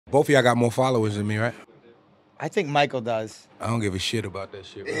Both of y'all got more followers than me, right? I think Michael does. I don't give a shit about that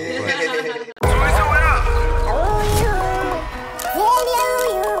shit, bro.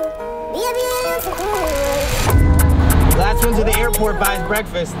 Last one to the airport buys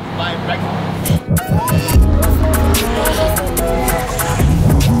breakfast. Buying breakfast.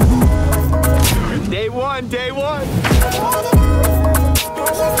 Day one, day one.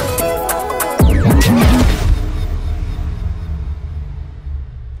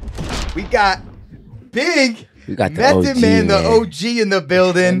 We got Big. We got the Method OG, Man, the man. OG in the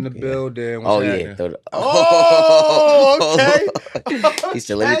building. In the building. Oh, What's yeah. happening? Oh, okay. He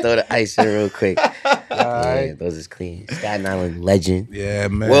said, let me throw the ice in real quick. Alright. Yeah, those is clean. Staten Island legend. Yeah,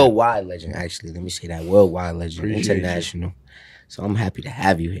 man. Worldwide legend, actually. Let me say that. Worldwide legend. Appreciate International. So I'm happy to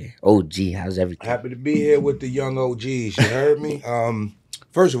have you here. OG, how's everything? Happy to be here with the young OGs. You heard me?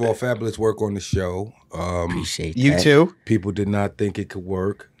 First of all, fabulous work on the show. Appreciate You that. too. People did not think it could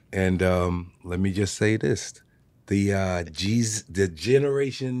work. And let me just say this. The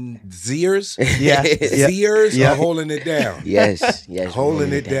Generation Zers, Yeah. Zers Yeah. are holding it down. Yes, yes.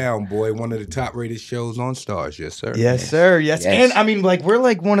 Holding it down, boy. One of the top rated shows on Stars. Yes, sir. Yes, sir. Yes. Yes. And I mean, like, we're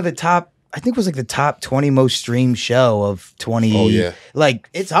like one of the top, I think it was like the top 20 most streamed show of 20. Oh, yeah. Like,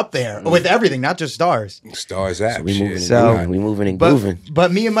 it's up there with everything, not just Stars. Stars app. So we moving, shit. So- we moving and grooving.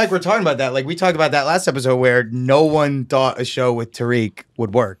 But me and Mike were talking about that. Like, we talked about that last episode where no one thought a show with Tariq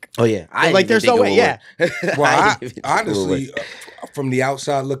would work. Oh yeah, Like, there's no way, yeah. Well, I, didn't even think it would honestly, work. from the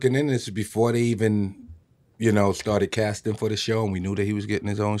outside looking in, this is before they even, started casting for the show, and we knew that he was getting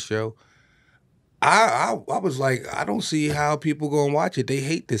his own show. I was like, I don't see how people gonna watch it. They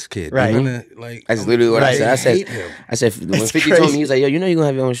hate this kid. Right. They're gonna, like, That's literally what Right. I said. Hate him. I said when It's 50 told me, crazy. he was like, yo, you know you're gonna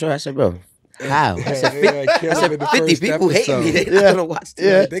have your own show. I said, bro, how? I said, They gotta kill him in the 50 first people hate me. episode. They're not gonna watch this.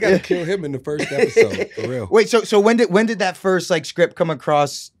 Yeah. They gotta kill him in the first episode, for real. Wait, so when did that first like script come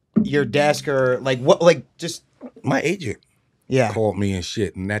across your desk, or like what, like just My agent yeah. called me and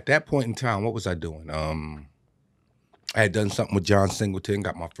shit, and at that point in time, what was I doing? I had done something with John Singleton,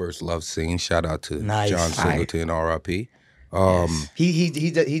 got my first love scene. Shout out to Nice. John Singleton, R.I.P. He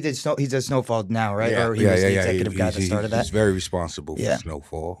did Snowfall now, right? Yeah, Or he was the executive guy that started that. He's very responsible for Yeah.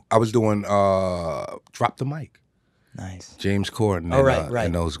 Snowfall. I was doing Drop the Mic. Nice. James Corden Oh, right.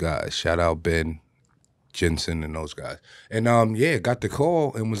 and those guys. Shout out Ben Jensen and those guys. And got the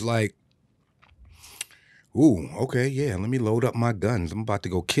call and was like, ooh, okay, yeah, let me load up my guns. I'm about to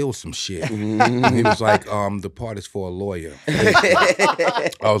go kill some shit. And he was like, the part is for a lawyer.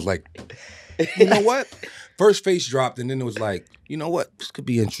 I was like, you know what? First face dropped, and then it was like, you know what? This could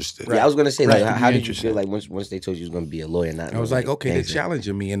be interesting. Yeah, I was gonna say, like, Right. how did you feel like once they told you was gonna be a lawyer? Not I was like, okay, they're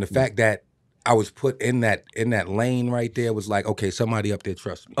challenging me. And the fact that I was put in that lane right there was like, okay, somebody up there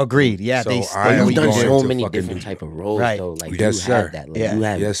trusts me. Agreed. Yeah. So they, I am You've done going so to many fucking- different type of roles, Right. though. Like, Yes, you sir. have that. Like, Yeah. you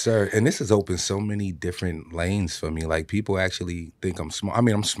have Yes, sir. And this has opened so many different lanes for me. Like, people actually think I'm smart. I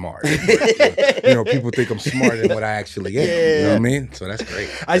mean, I'm smart. But, people think I'm smarter than what I actually am. You know what I mean? So that's great.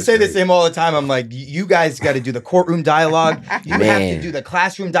 I say the same all the time. I'm like, you guys got to do the courtroom dialogue. You have to Man. do the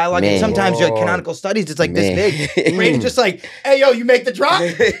classroom dialogue. And Man. sometimes you're like canonical studies. It's like Man. this big. Brady's just like, hey, yo, you make the drop?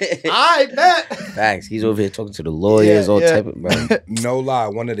 I bet. facts. He's over here talking to the lawyers, Yeah, all yeah. type of bro. No lie,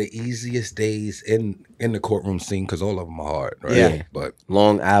 one of the easiest days in the courtroom scene, because all of them are hard, right? Yeah. But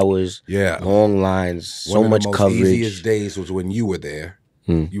Long hours, yeah, long lines, so one much of the most coverage. easiest days was when you were there.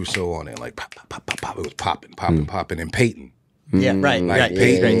 You were so on it, like pop, pop, pop, pop, pop. It was popping, popping, popping, and Peyton. Yeah, right. Like right.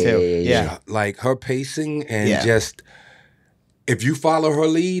 Peyton. Great too. Yeah. Yeah. Like her pacing and Yeah. just, if you follow her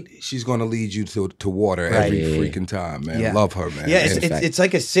lead, she's gonna lead you to water Right. every Yeah. freaking time, man. Yeah. Love her, man. Yeah, And- it's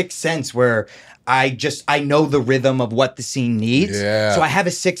like a sixth sense where I know the rhythm of what the scene needs. Yeah. So I have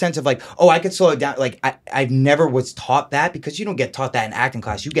a sixth sense of like, oh, I could slow it down. Like I never was taught that, because you don't get taught that in acting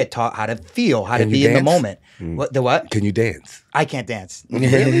class. You get taught how to feel, how Can to you be in the dance? moment. What the what? Can you dance? I can't dance.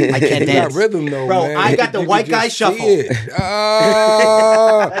 Really? I can't You dance. got rhythm though, Bro, man. I got the You white can guy just shuffle. see it.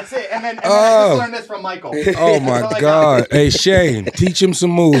 Oh. That's it. And then I Oh. just learned this from Michael. Oh my God! Hey Shane, teach him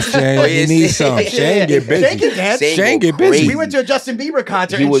some moves, Shane. Oh, You yeah, need Shane. some. Yeah, Shane get busy. Shane can dance. Shane go get busy. crazy. We went to a Justin Bieber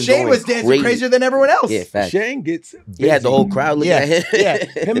concert He and was Shane going was dancing crazy. crazier than everyone else. Yeah, facts. Shane gets busy. He had the whole crowd looking Yeah, at him.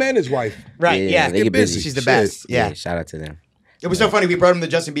 yeah. Him and his wife. Right, yeah. they get busy. She's the Shit. best. Yeah. Shout out to them. It was so funny. We brought him to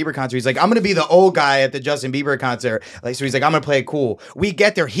the Justin Bieber concert. He's like, I'm going to be the old guy at the Justin Bieber concert. Like, so he's like, I'm going to play it cool. We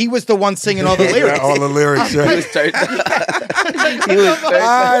get there. He was the one singing all the lyrics. All the lyrics. He was turned up. He was turned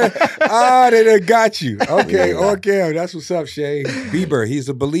up. They done got you. Okay, Yeah. okay. That's what's up, Shane. Bieber, he's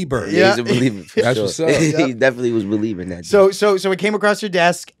a believer. Yeah. He's a believer. For That's sure. what's up. He definitely was believing that. So it came across your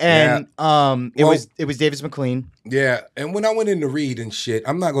desk, and it Well- was Davis MacLean. Yeah, and when I went in to read and shit,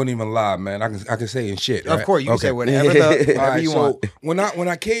 I'm not gonna even lie, man. I can say and shit. Of right? course, you can Okay. say whatever you want. When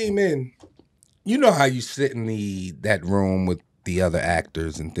I came in, you know how you sit in that room with the other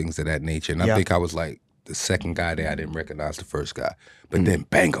actors and things of that nature, and I think I was like the second guy there. I didn't recognize the first guy, but then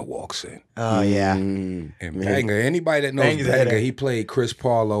Banger walks in. Oh yeah, and Banger. Anybody that knows Banger, he played Chris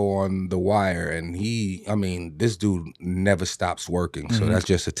Paulo on The Wire, and this dude never stops working. So that's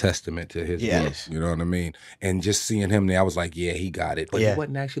just a testament to his work. You know what I mean? And just seeing him there, I was like, yeah, he got it. But he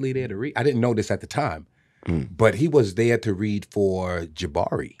wasn't actually there to read. I didn't know this at the time, but he was there to read for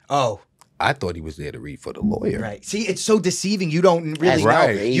Jabari. Oh. I thought he was there to read for the lawyer. Right. See, it's so deceiving. You don't really know.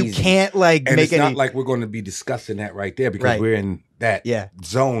 Right. You can't like and make it's any. not like we're going to be discussing that right there because we're in that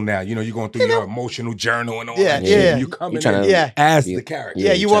zone now. You know, you're going through your emotional journal and all that shit. You come in as the character.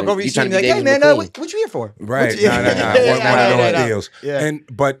 Yeah, you walk over, you see me like, hey man, what you here for? Right. One of those deals. Yeah.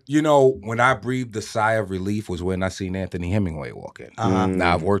 But you know, when I breathed a sigh of relief was when I seen Anthony Hemingway walk in.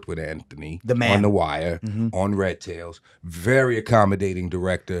 Now I've worked with Anthony on The Wire, on Red Tails. Very accommodating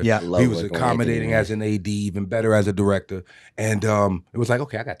director. Yeah, he was accommodating as an AD, even better as a director. And it was like,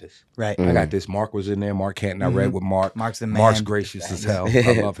 okay, I got this. Right. I got this. Mark was in there. Mark Canton. I read with Mark. Mark's the man. Mark's gracious as hell.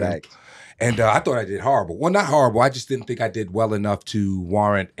 I love him. And I thought I did horrible. Well, not horrible. I just didn't think I did well enough to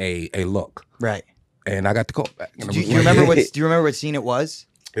warrant a look. Right. And I got the call back. Do you remember what scene it was?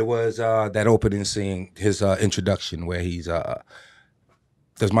 It was that opening scene, his introduction, where he's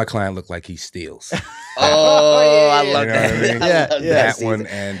does my client look like he steals? I love that. I mean? That one.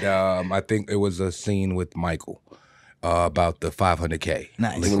 And I think it was a scene with Michael about the 500K.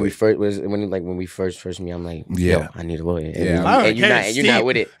 Nice. When we first meet, I'm like, yo, I need a lawyer. And, and you're not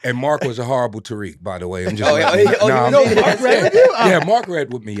with it. And Mark was a horrible Tariq, by the way. I'm just Mark read with you? Yeah, Mark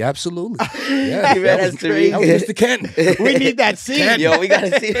read with me, absolutely. Yeah, that's Tariq. That was Mr. Kenton. We need that scene. Yo, we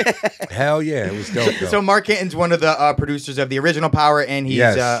gotta see that. Hell yeah, it was dope. So Mark Kenton's one of the producers of the original Power, and he's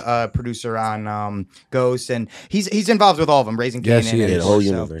a producer on Ghost, and he's involved with all of them, Raising Kanan. Yes, he is. The whole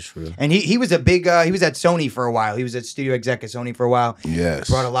universe, for real. And he was a big he was at Sony for a while. He was at studio exec at Sony for a while. Yes.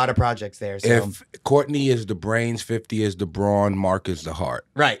 Brought a lot of projects there. So. If Courtney is the brains, 50 is the brawn, Mark is the heart.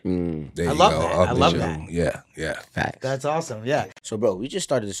 Right. There I you love go. that. I love that. Yeah. Facts. That's awesome. Yeah. So, bro, we just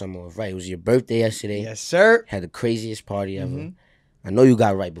started the summer off, right? It was your birthday yesterday. Yes, sir. Had the craziest party ever. I know you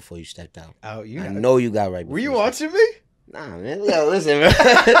got right before you stepped out. Oh, I know you got right. Were you watching me? Nah, man. Yo, listen, bro.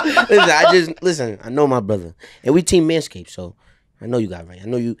 listen. I know my brother, and we team MANSCAPED, so I know you got right. I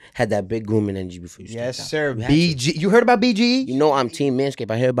know you had that big grooming energy before you stepped out. Yes, sir. BG. You heard about BGE? You know I'm team MANSCAPED.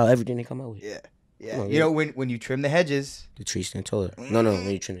 I hear about everything they come out with. Yeah. You know when you trim the hedges, the trees stand taller. No,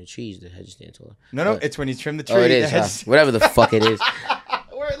 when you trim the trees, the hedges stand taller. No, it's when you trim the tree. Oh, it is. Whatever the fuck it is.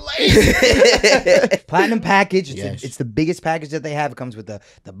 We're late. Platinum package. It's the biggest package that they have. It comes with the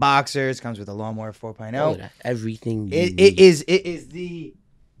boxers. Comes with the lawnmower 4.0. Everything. It is the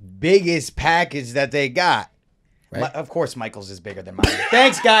biggest package that they got. Right? Of course, Michael's is bigger than mine.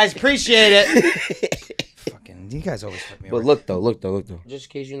 Thanks, guys. Appreciate it. Fucking, you guys always fuck me over. But look though. Just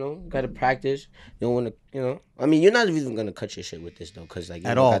in case, you gotta practice. You don't want to, I mean, you're not even gonna cut your shit with this though, cause like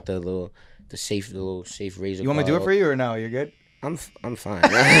you got the little safe razor. You want me to do it for you or no? You're good. I'm fine.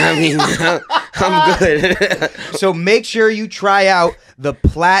 I mean, I'm good. So make sure you try out the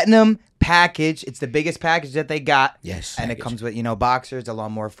Platinum package. It's the biggest package that they got. Yes. And it comes with, boxers, the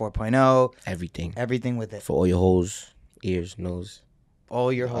lawnmower 4.0. Everything. Everything with it. For all your holes, ears, nose.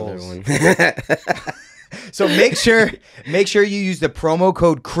 All your holes. So make sure you use the promo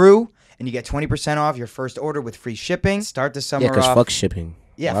code CREW and you get 20% off your first order with free shipping. Start the summer off. Yeah, because fuck shipping.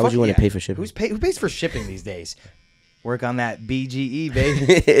 Yeah, why would you want to pay for shipping? Who pays for shipping these days? Work on that BGE,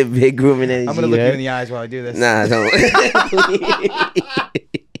 baby. Big grooming energy. I'm going to look you in the eyes while I do this. Nah, don't.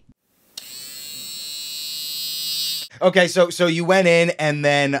 Okay, so you went in and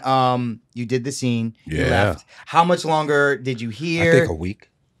then you did the scene. You left. How much longer did you hear? I think a week.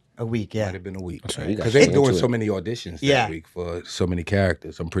 A week, yeah. Might have been a week. Because right? They were doing so many auditions that week for so many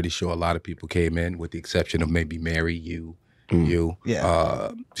characters. I'm pretty sure a lot of people came in, with the exception of maybe Mary, you,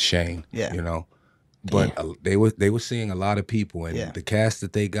 Shane, But they were seeing a lot of people, and the cast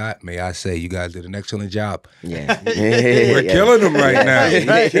that they got, may I say, you guys did an excellent job. Yeah. We're killing them right now.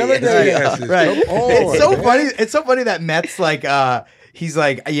 We're killing their asses. Right. It's so funny. It's so funny that Matt's like, he's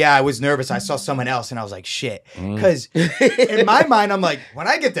like, yeah, I was nervous. I saw someone else, and I was like, shit. Because in my mind, I'm like, when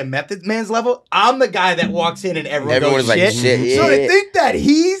I get to Method Man's level, I'm the guy that walks in and everyone goes like, shit. Yeah. So to think that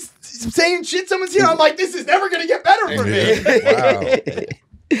he's saying shit someone's here, I'm like, this is never going to get better for me.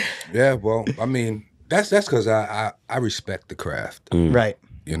 Wow. Yeah, well, I mean, that's because I respect the craft. Right.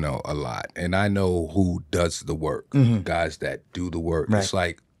 A lot. And I know who does the work, guys that do the work. Right. It's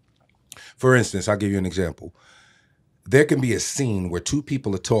like, for instance, I'll give you an example. there can be a scene where two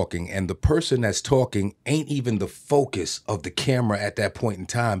people are talking and the person that's talking ain't even the focus of the camera at that point in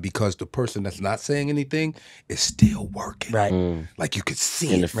time because the person that's not saying anything is still working. Right. Like you could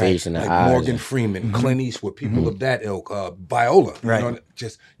see In the it. face and the like eyes. Morgan Freeman, Clint Eastwood, people of that ilk, Viola. Right. You know,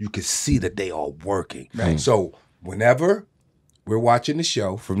 just you could see that they are working. Right. So whenever we're watching the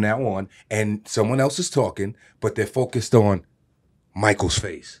show from now on and someone else is talking, but they're focused on Michael's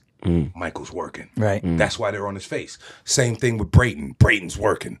face. Michael's working. Right. That's why they're on his face. Same thing with Brayton. Brayton's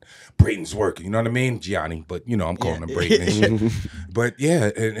working. Brayton's working. You know what I mean? Gianni, but you know, I'm calling him Brayton and shit. But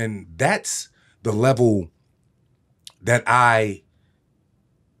yeah, and that's the level that I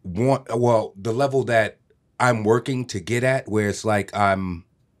want, well, the level that I'm working to get at, where it's like I'm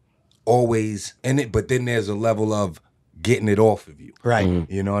always in it, but then there's a level of getting it off of you. Right.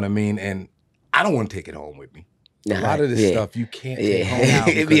 You know what I mean? And I don't want to take it home with me. A lot of this Yeah. stuff you can't take home now.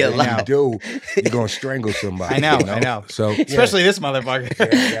 It'd be a If lot. you do, you're going to strangle somebody. I know, you I know. So, Especially this motherfucker.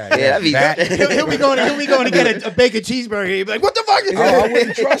 that'd be That- he'll be going to get a bacon cheeseburger. He'll be like, "What the fuck is Oh, I that?"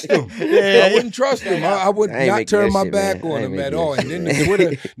 wouldn't trust him. I wouldn't trust him. I would I ain't not making turn that my shit, back man. I on ain't him making at that all. And shit. then the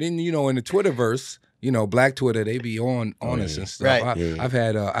Twitter, then you know, in the Twitterverse, you know, Black Twitter, they be on us and stuff. Right. I've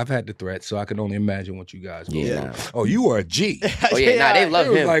had the threat, so I can only imagine what you guys go Yeah, through. nah. Oh, you are a G. Oh yeah, nah, they love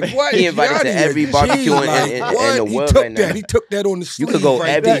They was him. like, what? He invited to Gianni every a G? barbecue Like, in what? the He world took right that. now. He took that on the You sleeve. could go right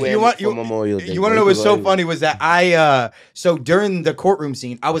everywhere there. for Memorial Day. You want to know what's so funny was that so during the courtroom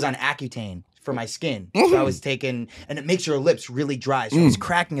scene, I was on Accutane for my skin. So I was taking, and it makes your lips really dry. So I was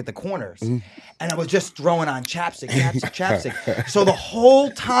cracking at the corners. And I was just throwing on chapstick. So the whole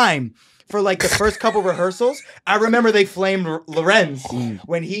time, for like the first couple rehearsals, I remember they flamed Lorenz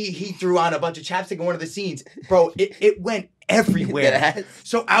when he threw on a bunch of chapstick in one of the scenes. Bro, it went everywhere.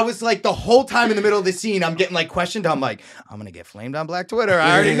 So I was like, the whole time in the middle of the scene, I'm getting like questioned. I'm like, I'm gonna get flamed on Black Twitter.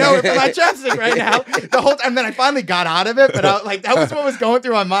 I already know it for my chapstick right now. The whole time, and then I finally got out of it, but I, like that was what was going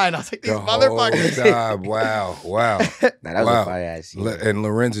through my mind. I was like, these The motherfuckers. whole time. Wow. Nah, that was Wow. a fire ass scene. And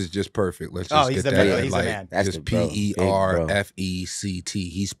Lorenz is just perfect. Let's Oh, just he's get the that. man. He's the like, man. That's just the bro. PERFECT.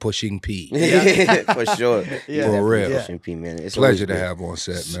 He's pushing P. For sure. Yeah. For real. Yeah. Pushing P, man. It's Pleasure always to good. have on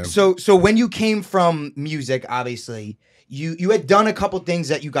set, man. So when you came from music, obviously, you had done a couple things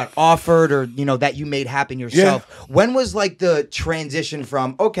that you got offered or, you know, that you made happen yourself. When was like the transition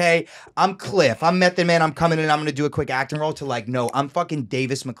from, okay, I'm Cliff, I'm Method Man, I'm coming in, I'm going to do a quick acting role, to like, no, I'm fucking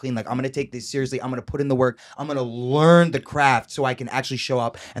Davis MacLean. Like, I'm going to take this seriously. I'm going to put in the work. I'm going to learn the craft so I can actually show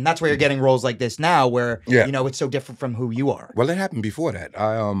up. And that's where you're getting roles like this now where, you know, it's so different from who you are. Well, it happened before that.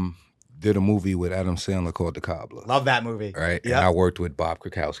 I did a movie with Adam Sandler called The Cobbler. Love that movie. Right? Yeah. And I worked with Bob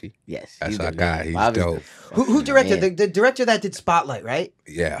Krakowski. Yes. That's he's our the guy. man. He's Bob is dope. Who directed? man. The director that did Spotlight, right?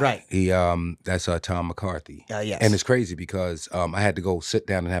 Yeah. Right. He that's Tom McCarthy. Yes. And it's crazy because I had to go sit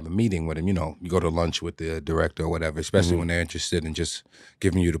down and have a meeting with him. You know, you go to lunch with the director or whatever, especially when they're interested in just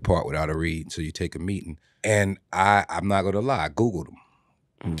giving you the part without a read. So you take a meeting. And I'm not going to lie, I Googled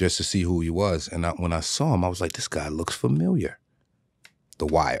him just to see who he was. And when I saw him, I was like, this guy looks familiar. The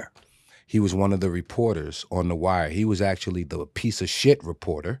Wire. He was one of the reporters on The Wire. He was actually the piece of shit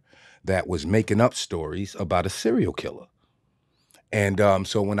reporter that was making up stories about a serial killer. And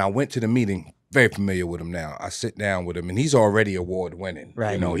so when I went to the meeting, very familiar with him now, I sit down with him, and he's already award-winning.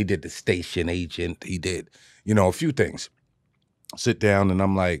 Right. You know, he did The Station Agent. He did, you know, a few things. Sit down, and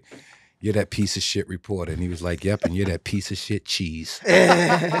I'm like, you're that piece of shit reporter. And he was like, yep, and you're that piece of shit cheese.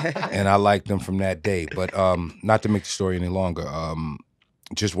 And I liked him from that day. But not to make the story any longer,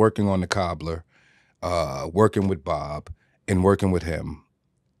 just working on The Cobbler, working with Bob and working with him,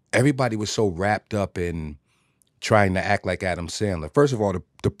 everybody was so wrapped up in trying to act like Adam Sandler. First of all,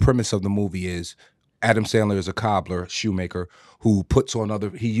 the premise of the movie is Adam Sandler is a cobbler, shoemaker, who puts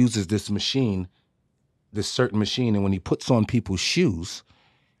on he uses this machine, this certain machine, and when he puts on people's shoes,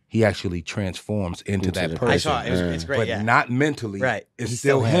 he actually transforms into that person. I saw it. It's great, But not mentally. Right. It's He's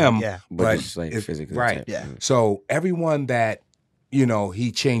still still him. him, yeah. But it's like physically. Right. type. Yeah. So everyone that, you know,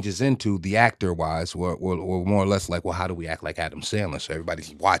 he changes into, the actor-wise, were more or less like, well, how do we act like Adam Sandler? So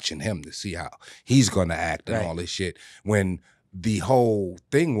everybody's watching him to see how he's going to act and all this shit. When the whole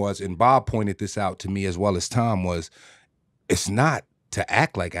thing was, and Bob pointed this out to me as well as Tom, was it's not to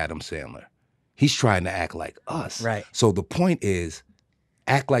act like Adam Sandler. He's trying to act like us. Right. So the point is,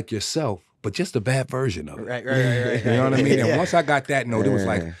 act like yourself, but just a bad version of it. Right. You know what I mean? And once I got that note, it was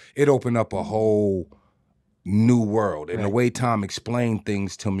like, it opened up a whole new world. And the way Tom explained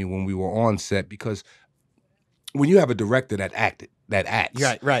things to me when we were on set, because when you have a director that acts,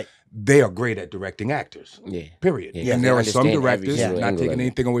 Right. they are great at directing actors. Yeah. Period. Yeah, and they there are some understand every directors, single not angle taking of it.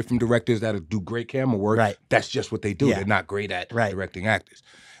 anything away from directors that do great camera work. Right. That's just what they do. Yeah. They're not great at Right. directing actors.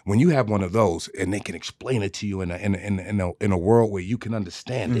 when you have one of those and they can explain it to you in a world where you can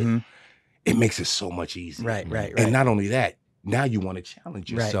understand it, it makes it so much easier. Right. And not only that, now you want to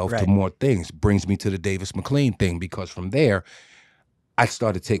challenge yourself to more things. Brings me to the Davis MacLean thing, because from there, I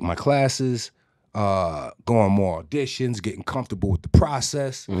started taking my classes, going more auditions, getting comfortable with the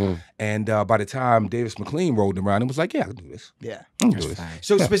process. And by the time Davis MacLean rolled around, it was like, yeah, I can do this. Yeah. I can do this.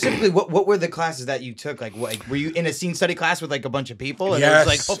 So specifically, what were the classes that you took? Like, were you in a scene study class with like a bunch of people? And it was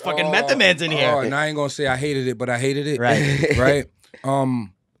like, oh, fucking Method Man's in here. Oh, and I ain't gonna say I hated it, but I hated it. Right. Right.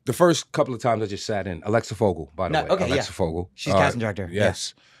 The first couple of times I just sat in. Alexa Fogel, by the way. Okay, Alexa Fogel. She's casting director.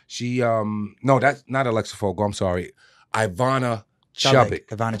 Yes. She no, that's not Alexa Fogel. I'm sorry. Ivana Chubbuck.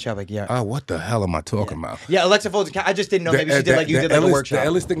 Ivana Chubbuck, yeah. What the hell am I talking about? Yeah, Alexa Fogel. I just didn't know. Maybe she did like you did like a workshop.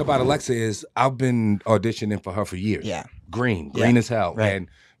 The illest thing about Alexa is I've been auditioning for her for years. Yeah. Green as hell. Right. And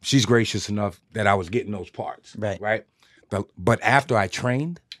she's gracious enough that I was getting those parts. Right. But after I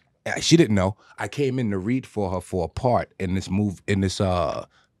trained, she didn't know. I came in to read for her for a part in this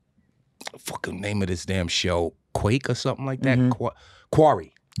fucking name of this damn show, Quake or something like that.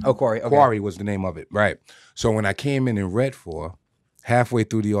 Quarry. Oh, Quarry. Okay. Quarry was the name of it, right? So when I came in and read for her, halfway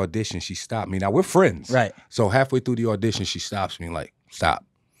through the audition, she stopped me. Now we're friends, right? So halfway through the audition, she stops me like, "Stop."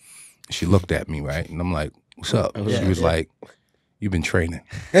 She looked at me, right, and I'm like, "What's up?" She was like, "You've been training."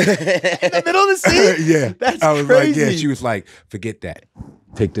 In the middle of the scene? Yeah, that's I was crazy. like, yeah. She was like, "Forget that.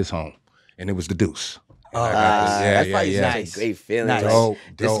 Take this home," and it was the deuce. That's nice. Great feeling. Nice.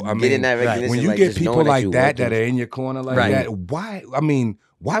 Dope. I mean, when you get people like that are in your corner like that, why? I mean,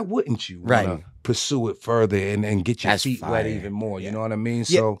 why wouldn't you wanna pursue it further and get your feet wet even more? You know what I mean?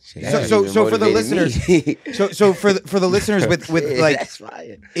 So for the listeners, so for the listeners with like,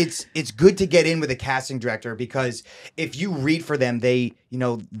 it's good to get in with a casting director, because if you read for them,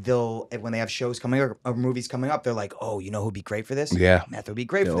 they'll when they have shows coming up or movies coming up, they're like, oh, you know who'd be great for this? Yeah, Meth would be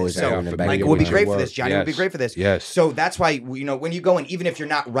great for this. So Michael would be great for this. Johnny would be great for this. Yes. So that's why when you go in, even if you're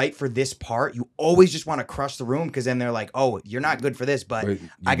not right for this part, you always just want to crush the room, because then they're like, oh, you're not good for this, but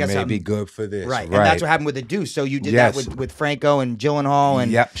I guess may be good for this. Right. And that's what happened with the Deuce. So you did that with Franco and Gyllenhaal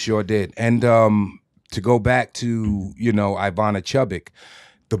and yep, sure did. And to go back to Ivana Chubbuck,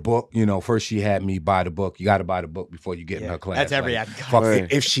 the book, first she had me buy the book. You got to buy the book before you get in her class. That's every act.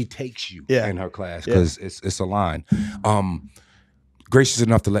 If she takes you in her class, because it's a line. Gracious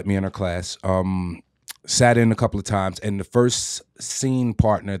enough to let me in her class. Sat in a couple of times, and the first scene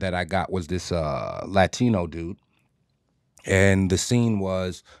partner that I got was this Latino dude, and the scene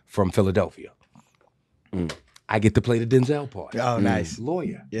was from Philadelphia. I get to play the Denzel part. Oh, nice.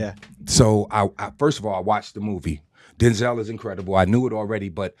 Lawyer. Yeah. So I first of all, I watched the movie. Denzel is incredible. I knew it already,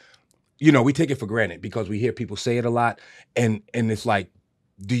 but we take it for granted because we hear people say it a lot, and it's like,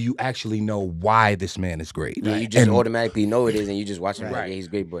 do you actually know why this man is great? Yeah, you just automatically know it is, and you just watch him like, yeah, he's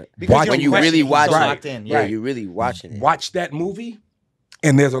great. But when you really watch it, you're really watching it. Watch that movie,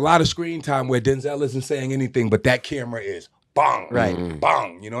 and there's a lot of screen time where Denzel isn't saying anything, but that camera is bong,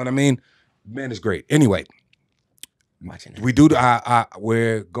 bong. You know what I mean? Man is great. Anyway, we do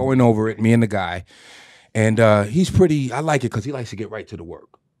we're going over it, me and the guy, and he's pretty. I like it because he likes to get right to the work.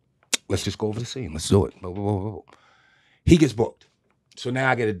 Let's just go over the scene. Let's do it. He gets booked. So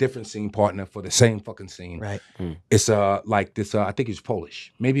now I get a different scene partner for the same fucking scene. Right. It's like this. I think he's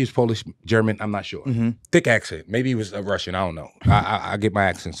Polish. Maybe he's Polish, German. I'm not sure. Thick accent. Maybe he was a Russian. I don't know. I get my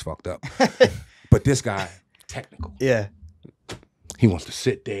accents fucked up. But this guy, technical. Yeah. He wants to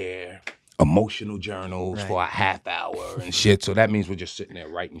sit there, emotional journals for a half hour and shit. So that means we're just sitting there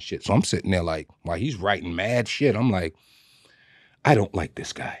writing shit. So I'm sitting there like, while he's writing mad shit, I'm like, I don't like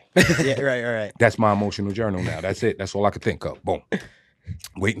this guy. Yeah. Right. That's my emotional journal now. That's it. That's all I could think of. Boom.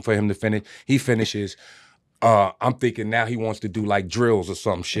 Waiting for him to finish. He finishes. I'm thinking now he wants to do like drills or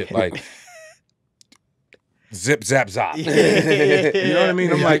some shit, like zip, zap, zop. You know what I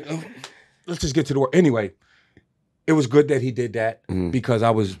mean? I'm like, let's just get to the work. Anyway, it was good that he did that because I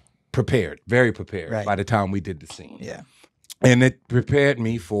was prepared, very prepared by the time we did the scene. Yeah. And it prepared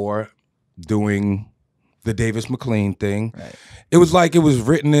me for doing the Davis MacLean thing. Right. It was like it was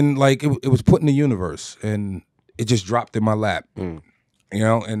written in, like it was put in the universe, and it just dropped in my lap.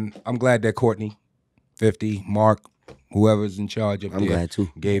 And I'm glad that Courtney, 50, Mark, whoever's in charge up there, glad too.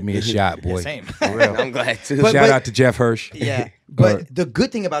 Gave me a shot, boy. Yeah, same. For real. I'm glad too. Shout out to Jeff Hirsch. Yeah. But the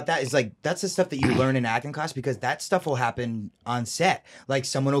good thing about that is, like, that's the stuff that you learn in acting class, because that stuff will happen on set. Like,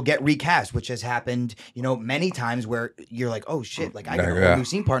 someone will get recast, which has happened, many times, where you're like, oh shit, like I got a whole new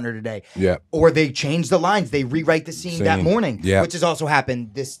scene partner today. Yeah. Or they change the lines, they rewrite the scene that morning, yeah. which has also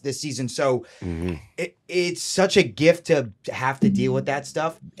happened this season. So it's such a gift to have to deal with that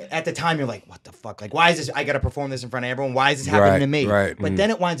stuff. At the time, you're like, what the fuck? Like, why is this? I got to perform this in front of everyone. everyone, why is this happening to me? Right. But then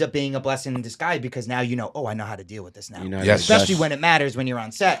it winds up being a blessing in disguise because now you know, oh, I know how to deal with this now. You know, Yes. Especially when it matters when you're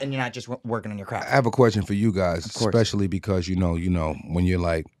on set and you're not just working on your craft. I have a question for you guys, Of course. especially because you know, when you're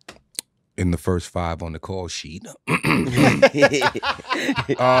like in the first 5 on the call sheet.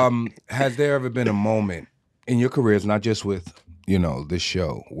 Has there ever been a moment in your careers, not just with, this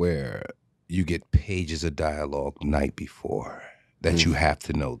show, where you get pages of dialogue night before that you have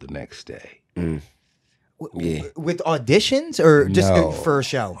to know the next day? Yeah. With auditions or just No. for a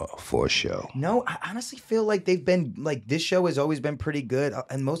show? For a show. No, I honestly feel like they've been like this show has always been pretty good,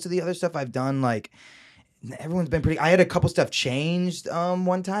 and most of the other stuff I've done, like everyone's been pretty. I had a couple stuff changed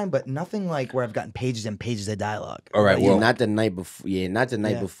one time, but nothing like where I've gotten pages and pages of dialogue. All right, Like, well, Not the night before. Yeah, not the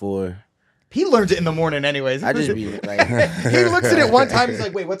night Yeah. before. he learns it in the morning, anyways. I just be like, He looks at it one time. He's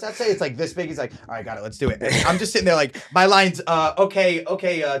like, "Wait, what's that say?" It's like this big. He's like, "All right, got it. Let's do it." And I'm just sitting there like, my line's okay,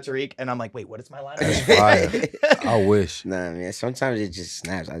 Tariq, and I'm like, "Wait, what is my line?" fire. I wish. nah, man. Sometimes it just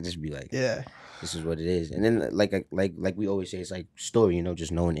snaps. I just be like, Yeah. this is what it is. And then like we always say, it's like story.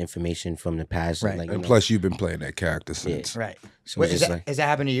 Just knowing information from the past. Right. Like, And plus, you've been playing that character since. Right. So Wait, it's is just that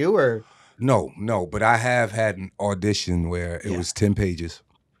happened to you or? No, but I have had an audition where it was 10 pages.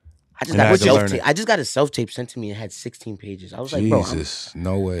 I just And I got a had to learn self-tape. it. I just got a self-tape sent to me. It had 16 pages. I was like, bro, Jesus,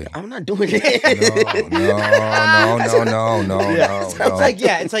 no way. I'm not doing it. No. It's like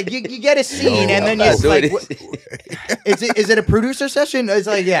it's like you get a scene and then I'm you're not like, doing what, is it a producer session? It's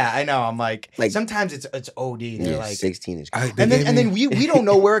like I know. I'm like Like- sometimes it's OD. They're Yeah, like 16 is I- crazy. they and gave then me- we don't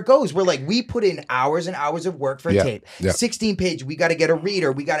know where it goes. We're like we put in hours and hours of work for a Yeah, tape. yeah. 16 page. We got to get a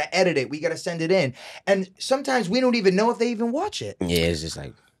reader. We got to edit it. We got to send it in. And sometimes we don't even know if they even watch it. Yeah, it's just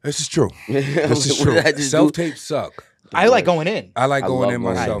like, This is true. This is What true. did I just do? Self-tapes suck. I like going in. I like I going love in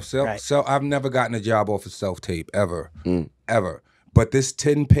going myself. in. Right. I've never gotten a job off of self-tape ever. Mm. Ever. But this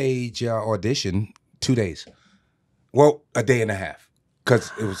 10-page audition, 2 days. Well, a day and a half.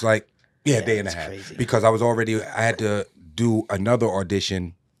 Because it was like, a day and a it's half. crazy. Because I had to do another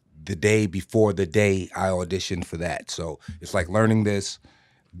audition the day before the day I auditioned for that. So it's like learning this,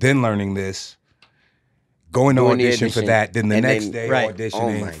 then learning this, going to Doing the audition for audition, that, then the and next then- day Right. Oh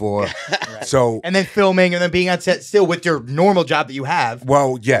auditioning my for. So, And then filming and then being on set still with your normal job that you have.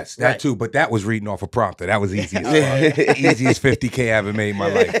 well, yes, that Right. too. But that was reading off a prompter. That was easy as fuck. Easiest 50K I ever made in my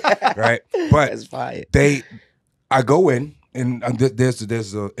life, right? But that's fire. I go in, and there's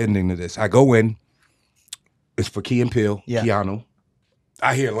an ending to this. I go in. It's for Key and Peele, Yeah. Keanu.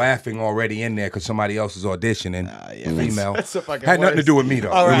 I hear laughing already in there because somebody else is auditioning. Female. That's the fucking Had nothing to worst. do with me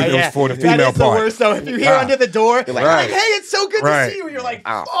though. All right, it was for the That female is the part. worst though. If you hear under the door, like, Right. hey, it's so good to Right. see you. You're like,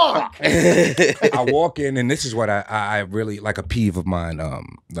 Oh. fuck. I walk in, and this is what I really like a peeve of mine.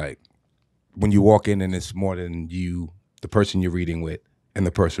 Like when you walk in, and it's more than you, the person you're reading with, and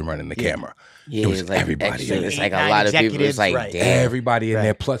the person running the camera. Yeah, It was it's like everybody extra. in It's it. like 8, a 9 lot of people. It's executives, like, right. damn. Everybody in Right.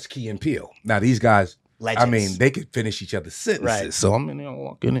 there plus Key and Peele. Now these guys, Legends. I mean, they could finish each other's sentences. Right. So I'm in there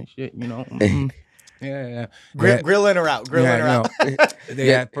walking and shit, Yeah. Grilling her out. Grilling her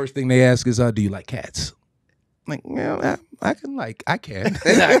out. First thing they ask is, do you like cats? Like, I can.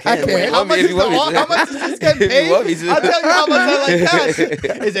 I can. Wait, how much is this getting paid? I'll tell you how much I like cats.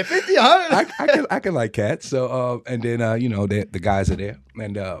 Is it 50, 100? I can like cats. So and then the guys are there,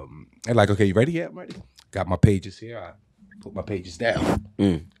 and they're like, okay, you ready? Yeah, I'm ready. Got my pages here. I put my pages down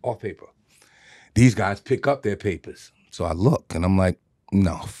off paper. These guys pick up their papers, so I look and I'm like,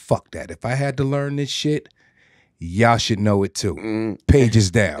 no, fuck that. If I had to learn this shit, y'all should know it too.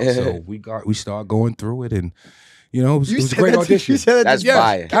 Pages down. So we start going through it, and it was a great audition. That's Yes,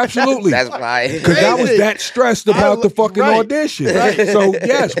 fire. absolutely. That's fire. Because I was that stressed about the fucking right. audition. So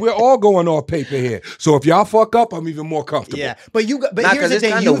yes, we're all going off paper here. So if y'all fuck up, I'm even more comfortable. Yeah, but Nah, here's because the it's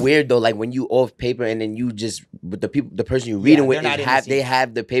thing. kind of weird though. Like when you off paper and then you just with the person you're reading with they're not in the they scene.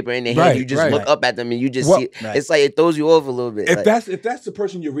 have the paper in their Right, hand. You just right. look up at them and you just Well, see. right. It's like it throws you off a little bit. If Like, that's the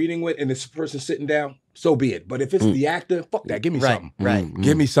person you're reading with and it's the person sitting down, so be it. But if it's the actor, fuck that. Give me Right, something. right.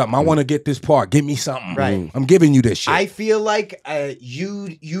 Give me something. I want to get this part. Give me something. Right. I'm giving you this shit. I feel like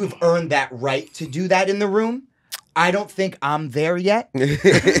you've earned that right to do that in the room. I don't think I'm there yet.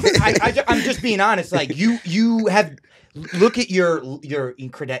 I'm just being honest. Like you have. Look at your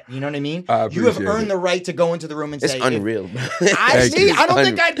credit. You know what I mean? I You have appreciate earned it. the right to go into the room and it's say, unreal. Thank you. I don't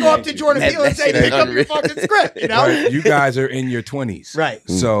think I'd go up to Jordan Peele and say, That pick up your unreal. fucking script. You know? Right. You guys are in your 20s. Right.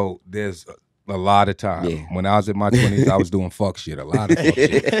 So there's a lot of time. Yeah. When I was in my 20s, I was doing fuck shit. A lot of fuck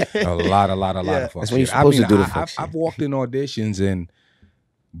shit. A lot of fuck That's shit. when you're supposed to do the fuck I've shit. walked in auditions and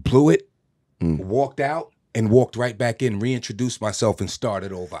blew it, walked out, and walked right back in, reintroduced myself, and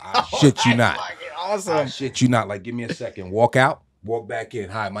started over. I shit you not. Awesome. I shit you not. Like, give me a second. Walk out, walk back in.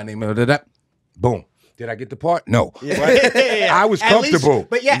 Hi, my name is da-da-da. Boom. Did I get the part? No. Yeah. I was At least- comfortable.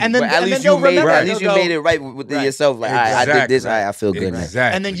 but yeah, and then But at and least then you made, Right. at least you made it right with yourself. Like, I did this. I feel good. Now.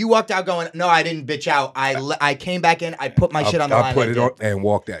 Exactly. And then you walked out going, no, I didn't bitch out. I came back in. I put my shit on the line. I put I it did. on and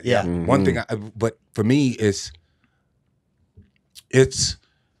walked out. Yeah. One thing, but for me, it's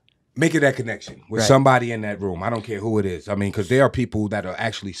making that connection with somebody in that room. I don't care who it is. I mean, because there are people that are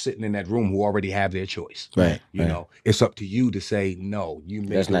actually sitting in that room who already have their choice. Right. You know, it's up to you to say, no, you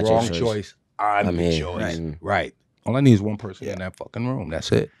made That's the not your wrong choice. choice. I'm the here. choice. Right. Right. All I need is one person in that fucking room.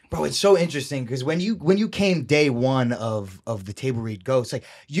 That's it. Bro, it's so interesting because when you came day one of the Table Read Ghost, like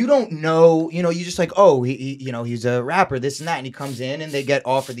you don't know, you know, you just like, oh, he you know, he's a rapper, this and that, and he comes in and they get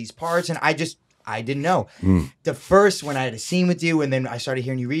offered these parts, and I didn't know. The first when I had a scene with you, and then I started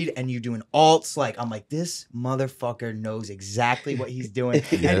hearing you read, and you doing alts, like I'm like, this motherfucker knows exactly what he's doing,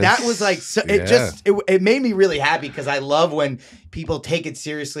 and that was like, so, it made me really happy because I love when people take it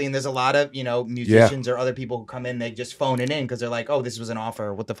seriously, and there's a lot of musicians or other people who come in, they just phone it in because they're like, oh, this was an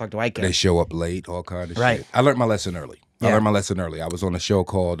offer, what the fuck do I care? They show up late, all kind of Right. shit. I learned my lesson early. I was on a show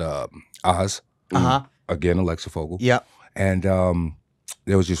called Oz. Again, Alexa Fogel. Yeah. And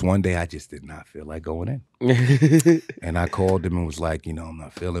there was just one day I just did not feel like going in. And I called them and was like, I'm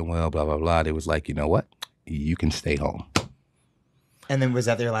not feeling well, blah, blah, blah. They was like, you know what? You can stay home. And then was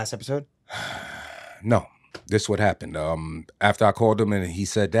that their last episode? No. This is what happened. After I called him and he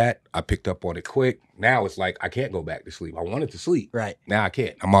said that, I picked up on it quick. Now it's like I can't go back to sleep. I wanted to sleep. Right. Now I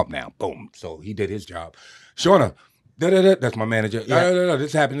can't. I'm up now. Boom. So he did his job. Shauna, that's my manager. No,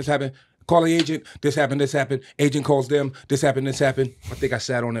 this happened. Call the agent. This happened. Agent calls them. This happened. I think I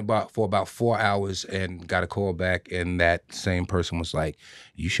sat on it for about 4 hours and got a call back. And that same person was like,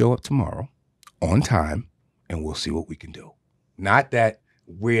 you show up tomorrow on time and we'll see what we can do. Not that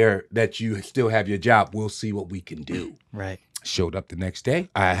you still have your job. We'll see what we can do. Right. Showed up the next day.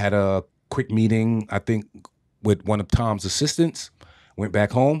 I had a quick meeting, I think, with one of Tom's assistants. Went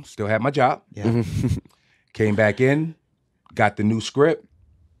back home. Still had my job. Yeah. Came back in. Got the new script.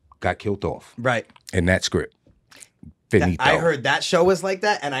 Got killed off. Right. In that script. Finito. I heard that show was like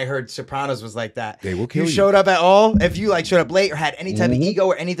that, and I heard Sopranos was like that. They will kill you. Showed up at all? If you showed up late or had any type of ego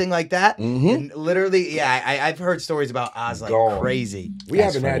or anything like that, and literally, I've heard stories about Oz like crazy. We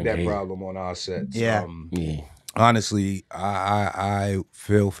haven't had that problem on our sets. Yeah. Honestly, I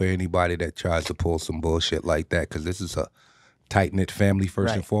feel for anybody that tries to pull some bullshit like that because this is a tight-knit family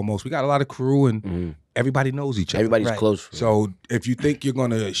first and foremost. We got a lot of crew and everybody knows each other. Everybody's close. So if you think you're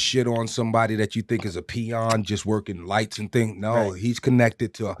going to shit on somebody that you think is a peon just working lights and things, no, he's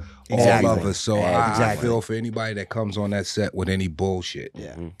connected to all of us. So I feel for anybody that comes on that set with any bullshit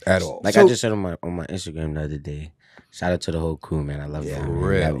at all. Like I just said on my Instagram the other day, shout out to the whole crew, man. I love it. For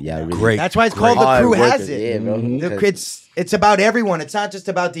real. Really Great. That's why it's called The Crew Has It. Yeah, bro. It's about everyone. It's not just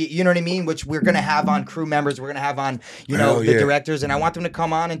about the, you know what I mean, which we're going to have on crew members. We're going to have on, the directors. And I want them to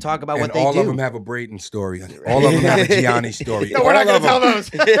come on and talk about what they do. All of them have a Braden story. All of them have a Gianni story. No, we're not going to tell those.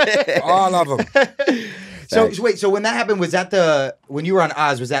 All of them. So wait, so when that happened, was that when you were on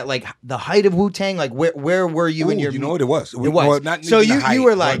Oz, was that like the height of Wu-Tang? Like where were you in your... You know what it was? It was. Well, not so you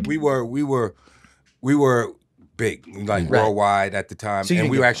were like... We were big, like worldwide at the time, so and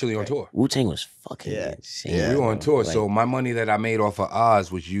we were actually on tour. Wu-Tang was fucking insane. Yeah. We were on tour, so my money that I made off of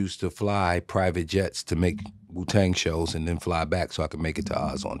Oz was used to fly private jets to make Wu-Tang shows and then fly back so I could make it to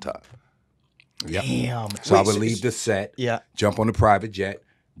Oz on time. Yep. Damn. So I would leave the set, jump on the private jet,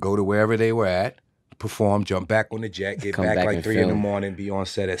 go to wherever they were at, perform, jump back on the jet, get back like 3 in the morning, be on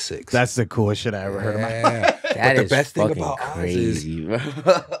set at 6. That's the coolest shit I ever heard of my life. That but is the best thing fucking about crazy, Oz is,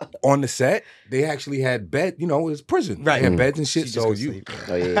 on the set, they actually had bed. It was prison. Right. They had beds and shit. So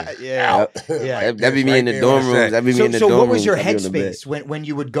yeah, That'd be me in the dorm rooms. That'd be me in the dorm rooms. So what was your headspace when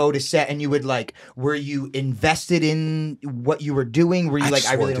you would go to set and you would were you invested in what you were doing? Were you I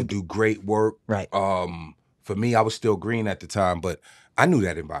really wanted to do great work. Right. For me, I was still green at the time, but I knew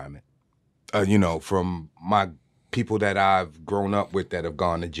that environment. From my people that I've grown up with that have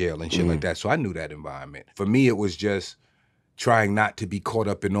gone to jail and shit like that. So I knew that environment. For me, it was just trying not to be caught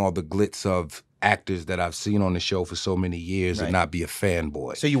up in all the glitz of actors that I've seen on the show for so many years and not be a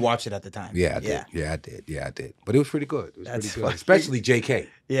fanboy. So you watched it at the time? Yeah, I did. Yeah, I did. But it was pretty good. Especially JK.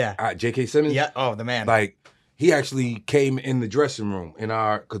 Yeah. JK Simmons. Yeah. Oh, the man. He actually came in the dressing room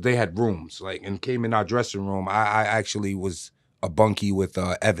because they had rooms, and came in our dressing room. I actually was a bunkie with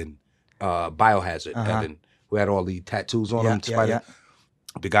Evan, Biohazard Evan, who had all the tattoos on him.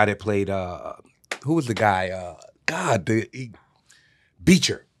 The guy that played, who was the guy?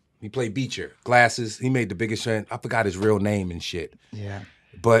 Beecher. He played Beecher. Glasses. He made the biggest friend. I forgot his real name and shit. Yeah.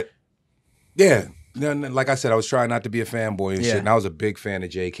 But, yeah, like I said, I was trying not to be a fanboy and Yeah. shit. And I was a big fan of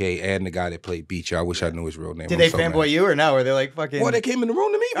JK and the guy that played Beecher. I wish I knew his real name. Did I'm they so fanboy mad. you or no? Or they like fucking? Well, they came in the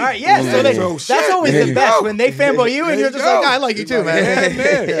room to meet me. All right, yeah. So that's shit, always there the you best go. when they fanboy you and There you're you just go. like, I like you too, man.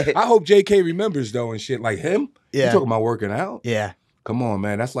 Yeah, man. I hope JK remembers though and shit. Like him. Yeah. You talking about working out? Yeah. Come on,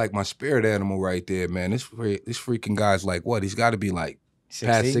 man. That's like my spirit animal right there, man. This freaking guy's like what? He's got to be like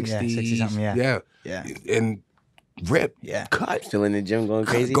past 60s. Yeah, 60 something. Yeah. Yeah. And rip. Yeah. Cut. Still in the gym going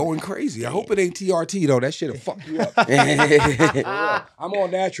crazy. Going crazy. I hope it ain't TRT though. That shit'll fuck you up. I'm all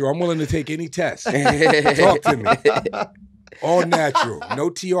natural. I'm willing to take any test. Talk to me. All natural. No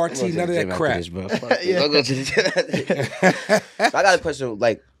TRT, none of that crap. I'll go to the gym. So I got a question.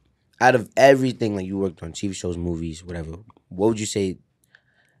 Like, out of everything, like you worked on TV shows, movies, whatever, what would you say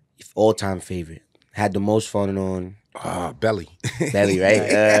if all-time favorite? Had the most fun on? Belly. Belly, right?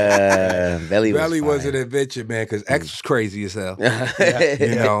 Belly Was an adventure, man, because X was crazy as hell.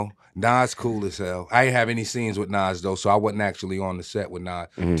 You know, Nas cool as hell. I didn't have any scenes with Nas, though, so I wasn't actually on the set with Nas.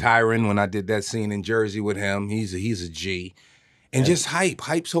 Tyron, when I did that scene in Jersey with him, he's a G. And just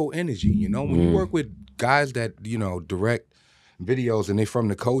Hype's whole energy, you know? When you work with guys that, you know, direct videos and they from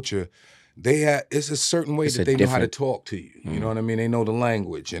the culture, it's a certain way that they know how to talk to you. You know what I mean? They know the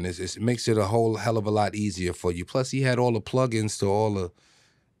language, and it makes it a whole hell of a lot easier for you. Plus, he had all the plugins to all the,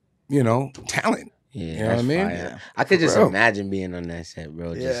 you know, talent. Yeah, you know what I mean? Yeah. I could just imagine being on that set,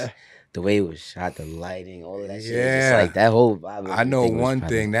 bro. Yeah. Just the way it was shot, the lighting, all of that shit. Yeah. Just like that whole vibe. I know one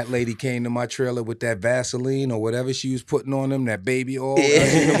thing. That lady came to my trailer with that Vaseline or whatever she was putting on them, that baby oil. I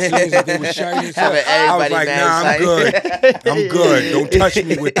seen them scenes that they was shiny as hell. I was like, nah, I'm good. I'm good. Don't touch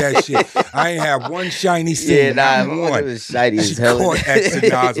me with that shit. I ain't have one shiny scene. Yeah, not nah, one. it was shiny as She hell. caught X and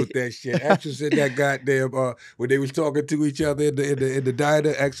Nas with that shit. X was in that goddamn, when they was talking to each other in the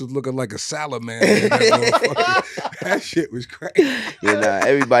diner, X was looking like a salamander. That shit was crazy. Yeah, nah,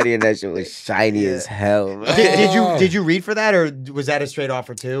 everybody in that shit was shiny as hell. Bro. Did you read for that, or was that a straight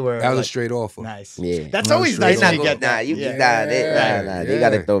offer too? Or That was like, a straight offer. nice. Yeah. That's No, always straight nice when offer. you get that. They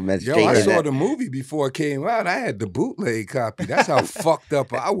gotta throw mess Yo, straight I in saw that. the movie before it came out. I had the bootleg copy. That's how fucked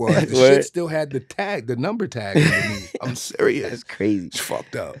up I was. The Word. shit still had the number tag underneath. I'm serious. That's crazy. It's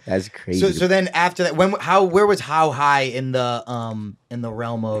fucked up. That's crazy. So then after that, where was How High in the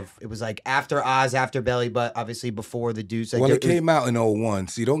realm of, it was like after Oz, after Belly, but obviously before the Deuce. Like Well, it came out in 01.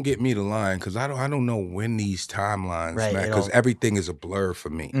 See, don't get me to line because I don't know when these timelines, Right, man, it because all- everything is a blur for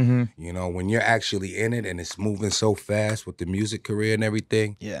me. You know, when you're actually in it and it's moving so fast with the music career and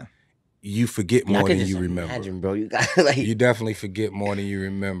everything, Yeah. you forget I more could than just you remember. imagine, bro. You got like You definitely forget more than you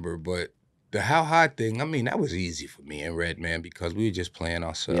remember. But the How High thing, I mean, that was easy for me and Redman because we were just playing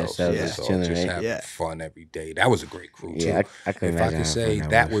ourselves. Yeah, That's just all, chilling, just right? having Yeah. fun every day. That was a great crew, too. Yeah, I can If I imagine could how say fun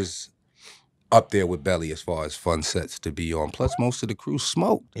that was up there with Belly as far as fun sets to be on. Plus, most of the crew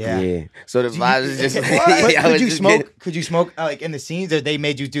smoked. Yeah. So the vibes is just But I was could you just smoke? getting- Could you smoke like in the scenes, or they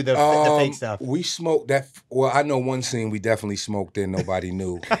made you do the fake stuff? We smoked that. Well, I know one scene we definitely smoked in. Nobody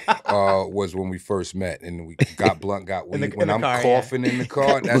knew. Was when we first met, and we got blunt, got weed. In When the I'm car, coughing in the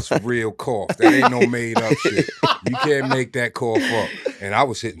car, that's real cough. That ain't no made up shit. You can't make that cough up. And I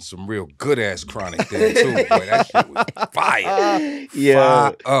was hitting some real good ass chronic then too. Boy, that shit was fire.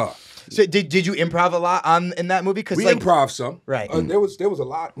 Yeah. Fire. So did you improv a lot in that movie? Because We like, improv some. Right. There was a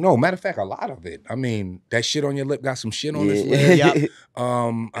lot. No, matter of fact, a lot of it. I mean, that shit on your lip got some shit on his Yeah. lip.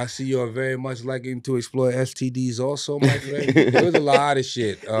 Yep. I see you're very much liking to explore STDs also, my friend. There was a lot of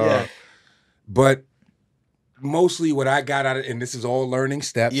shit. Yeah. But mostly what I got out of, and this is all learning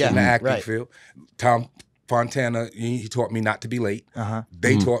steps in the acting right. field. Tom Fontana, he taught me not to be late. Uh-huh.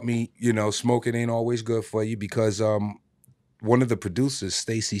 They taught me, smoking ain't always good for you because one of the producers,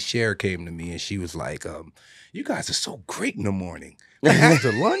 Stacy Scher, came to me and she was like, you guys are so great in the morning.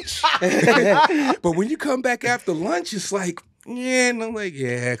 After lunch? But when you come back after lunch, it's like, yeah, and I'm like,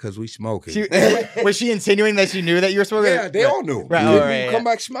 yeah, because we smoking. Was she insinuating that she knew that you were smoking? Yeah, they all knew. Right. You Oh, didn't right, come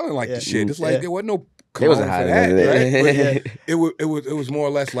back smelling like the shit. It's like there wasn't no It was cologne a hot for that, minute. right? But it was more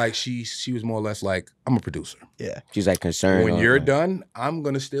or less like she was more or less like, I'm a producer. Yeah. She's like concerned. When you're done, I'm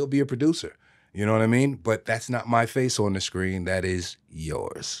gonna still be a producer. You know what I mean? But that's not my face on the screen. That is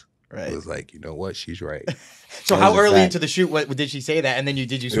yours. Right. It was like, you know what? She's right. So That how was a early fact. into the shoot what did she say that? And then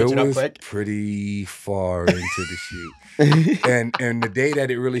did you switch It it up was quick? pretty far into the shoot. and the day that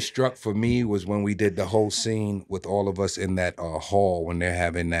it really struck for me was when we did the whole scene with all of us in that hall when they're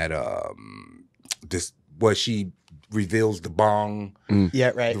having that this where she reveals the bong,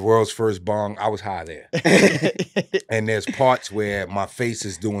 Yeah, right. the world's first bong. I was high there. And there's parts where my face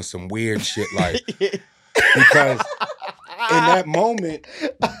is doing some weird shit like because in that moment,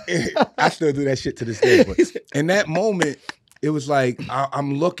 I still do that shit to this day, but in that moment, it was like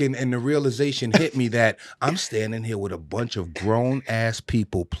I'm looking, and the realization hit me that I'm standing here with a bunch of grown ass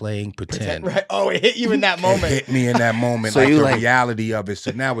people playing pretend. Right. Oh, it hit you in that moment. It hit me in that moment, So like you the like- reality of it.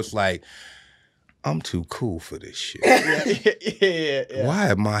 So now it's like, I'm too cool for this shit. Yeah. Why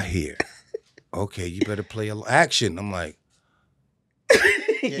am I here? Okay, you better play action. I'm like,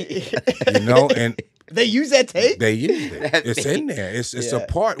 you know, and They use that tape? they used it. It's in there. It's a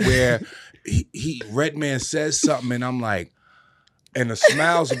part where Redman says something, and I'm like, and the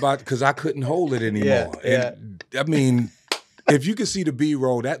smile's about, because I couldn't hold it anymore. Yeah, And I mean, if you can see the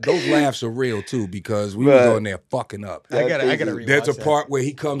B-roll, those laughs are real too, because we was on there fucking up. I gotta rewatch There's a part where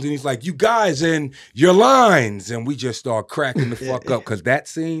he comes in, he's like, "You guys in your lines," and we just start cracking the fuck up, because that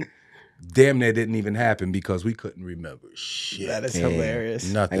scene damn near didn't even happen because we couldn't remember shit. That is hilarious. I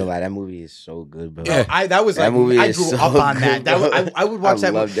ain't Nothing. gonna lie, that movie is so good, bro. Yeah. I grew is up so on that. good, I would watch I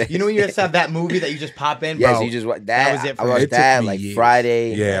that love movie. that. You know when you just have that movie that you just pop in, Yes, bro? you just watch that was that. it for I me. watched It took that me like years.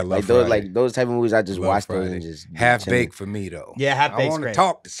 Friday. Yeah, I love like those Friday. those type of movies. I just Love watch those Friday. and just Half chilling. baked for me though. Yeah, Half I Baked's want to great.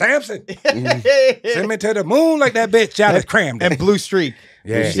 talk to Samson. Send me to the moon like that bitch. Alice crammed And it. Blue Streak.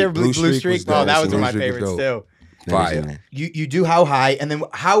 Yeah, Did you ever Blue Blue Streak Streak? was Oh, dope. that was one Blue of my Streak was favorites dope. too. Fire. You do How High, and then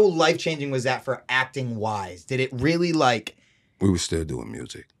how life-changing was that for acting wise? Did it really like? We were still doing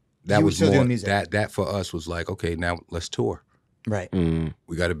music. That You were was still more doing music. that for us was like, okay, now let's tour. Right. Mm.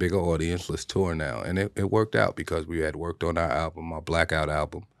 We got a bigger audience. Let's tour now, and it worked out because we had worked on our album, our Blackout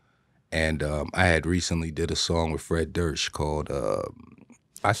album, and I had recently did a song with Fred Durst called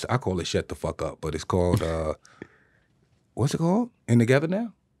I call it "Shut the Fuck Up," but it's called what's it called? In Together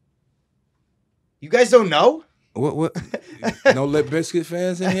Now. You guys don't know? What? No Limp Bizkit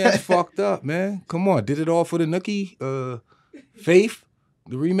fans in here? That's fucked up, man. Come on, did it all for the Nookie, Faith,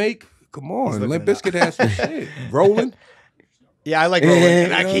 the remake. Come on, looking Limp it up. Bizkit has some shit. Rolling. Yeah, I like rolling.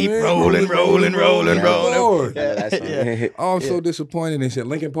 And I You know keep what I mean? rolling. Lord. I know that song. Yeah. Oh, I'm so disappointed in shit.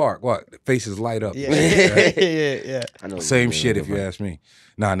 Linkin Park, what? Faces light up. Yeah. Right? yeah. I know Same what shit you're if you doing. ask me.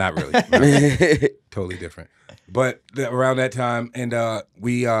 Nah, not really. Totally different. But around that time, and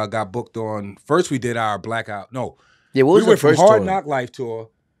we got booked on. First, we did our Blackout. No, Yeah, what we was went the first from Hard tour? Knock Life tour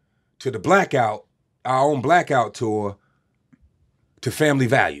to the Blackout, our own Blackout tour, to Family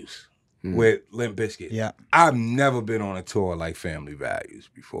Values with Limp Bizkit. Yeah. I've never been on a tour like Family Values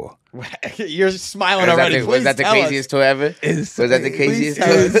before. You're smiling Was already. was that the Please tell us. craziest tour ever? Was that the craziest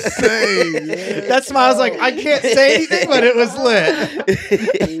tour? Insane, man. That smile's like, I can't say anything, but it was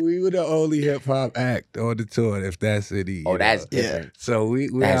lit. We were the only hip hop act on the tour, if that's any. Oh, you that's know. different. So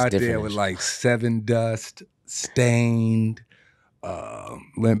we're That's out there different. with like Seven Dust, Stained,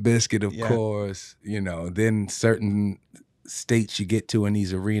 Limp Bizkit, of Yeah. course. You know, then certain states you get to in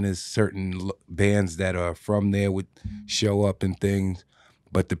these arenas, certain bands that are from there would show up and things.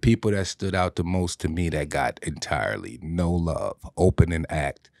 But the people that stood out the most to me that got entirely no love, opening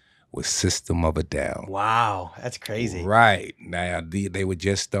act, was System of a Down. Wow, that's crazy. Right. Now, they were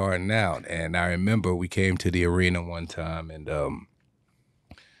just starting out. And I remember we came to the arena one time, and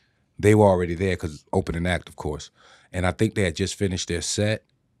they were already there because opening act, of course. And I think they had just finished their set.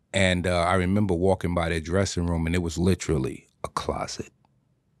 And I remember walking by their dressing room, and it was literally a closet.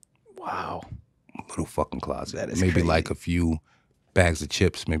 Wow. A little fucking closet. That is maybe crazy. like a few bags of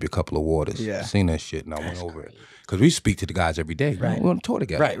chips, maybe a couple of waters. Yeah. I seen that shit, and I went over it. Because we speak to the guys every day. Right. We're on tour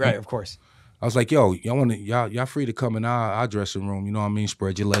together. Right, of course. I was like, yo, y'all free to come in our dressing room, you know what I mean?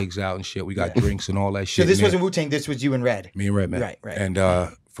 Spread your legs out and shit. We got drinks and all that So shit. this Man, wasn't Wu-Tang, this was you and Red. me and Redman. Right. And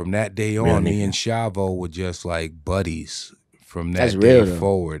from that day on, me and Chavo were just like buddies from that That's day real, though.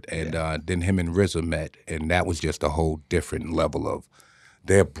 forward. And then him and RZA met, and that was just a whole different level of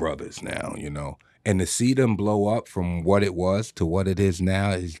they're brothers now, you know. And to see them blow up from what it was to what it is now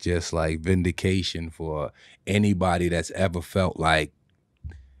is just like vindication for anybody that's ever felt like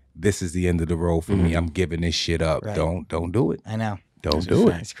this is the end of the road for me. I'm giving this shit up. Right. Don't do it. I know. Don't do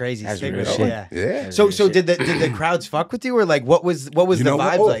it. It's crazy. That's Stick real with it, shit. yeah. Yeah. So did the crowds fuck with you, or like what was You the know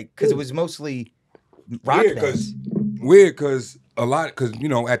what? vibes Oh, like? Because it was mostly rock bands. Weird because you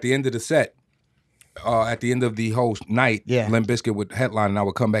know, at the end of the set, at the end of the whole night, Yeah. Limp Bizkit would headline, and I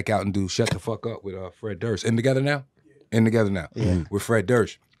would come back out and do "Shut the Fuck Up" with Fred Durst. In Together Now, with Fred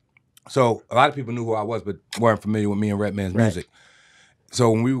Durst. So a lot of people knew who I was, but weren't familiar with me and Redman's music. So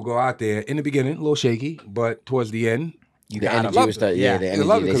when we would go out there, in the beginning, a little shaky, but towards the end, The gotta energy love was it. starting. Yeah. Yeah, the I energy.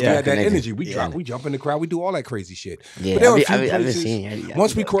 love it they because we started had that connecting. energy. We jump in the crowd, we do all that crazy shit. Yeah, But there were a I've few been places. seeing.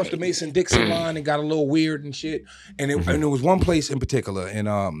 Once we crossed the Mason-Dixon line and got a little weird and shit, and there was one place in particular in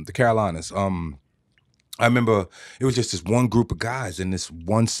the Carolinas. I remember it was just this one group of guys in this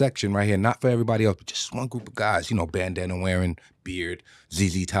one section right here, not for everybody else, but just one group of guys, you know, bandana wearing, beard,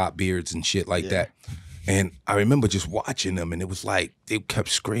 ZZ Top beards and shit like that. And I remember just watching them, and it was like they kept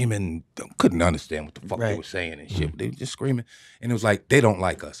screaming. Couldn't understand what the fuck they were saying and shit. But they were just screaming, and it was like they don't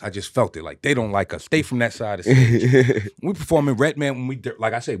like us. I just felt it, like they don't like us. Stay from that side of the stage. We performing Redman when we,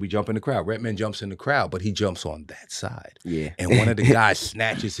 like I said, we jump in the crowd. Redman jumps in the crowd, but he jumps on that side. Yeah. And one of the guys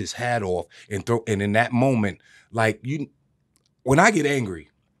snatches his hat off and and in that moment, like when I get angry,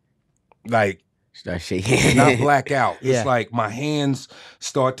 like. Start shaking. Not black out. It's like my hands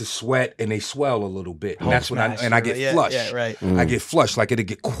start to sweat and they swell a little bit. And that's when I get flushed. Yeah, right. I get flushed, like it'll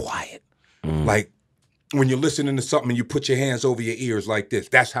get quiet. Like when you're listening to something and you put your hands over your ears like this.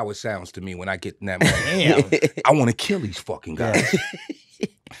 That's how it sounds to me when I get in that moment. Damn. I want to kill these fucking guys.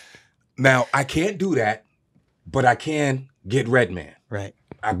 Now, I can't do that, but I can get Redman. Right.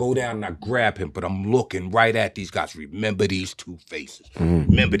 I go down and I grab him, but I'm looking right at these guys. Remember these two faces.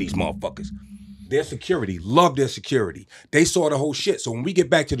 Remember these motherfuckers. Their security, love their security. They saw the whole shit. So when we get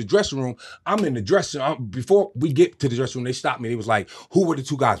back to the dressing room, I'm in the dressing room. Before we get to the dressing room, they stopped me. They was like, who were the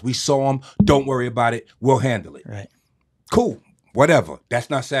two guys? We saw them. Don't worry about it. We'll handle it. Right. Cool. Whatever. That's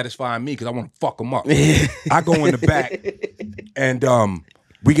not satisfying me because I want to fuck them up. I go in the back and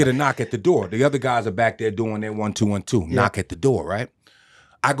we get a knock at the door. The other guys are back there doing their 1 2 1 2. Knock at the door, right?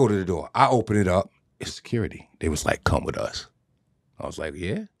 I go to the door. I open it up. It's security. They was like, come with us. I was like,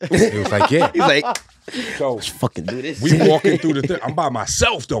 yeah. It was like, yeah. He's like, so let's fucking do this. we walking through the thing. I'm by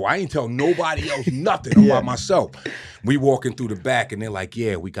myself though. I ain't tell nobody else nothing. I'm by myself. We walking through the back and they're like,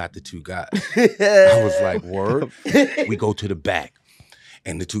 yeah, we got the two guys. I was like, word. We go to the back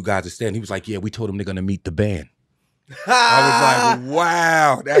and the two guys are standing. He was like, yeah, we told them they're gonna meet the band. I was like,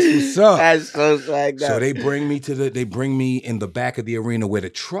 wow, that's what's up. That's so swag. So they bring me in the back of the arena where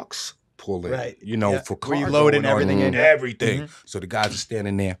the trucks pull in, for cars. Where you loading everything in. Everything. So the guys are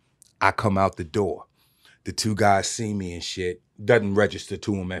standing there. I come out the door. The two guys see me and shit. Doesn't register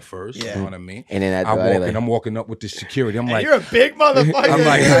to them at first. You know what I mean? And then I'm walking up with the security. I'm like, you're a big motherfucker. I'm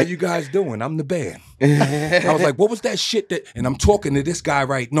like, how you guys doing? I'm the band. I was like, what was that shit that? And I'm talking to this guy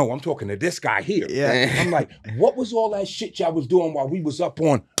I'm talking to this guy here. Yeah. I'm like, what was all that shit y'all was doing while we was up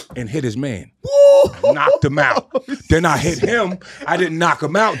on and hit his man? I knocked him out. Then I hit him. I didn't knock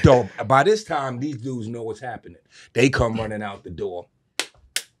him out though. By this time, these dudes know what's happening. They come running out the door.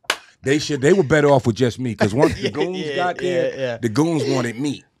 They were better off with just me because once the goons got there, the goons wanted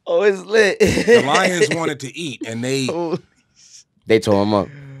meat. Oh, it's lit. The Lions wanted to eat, and they tore him up.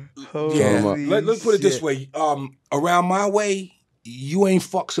 Let's put it this way: around my way, you ain't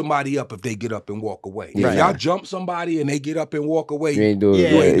fuck somebody up if they get up and walk away. If y'all jump somebody and they get up and walk away, you ain't doing you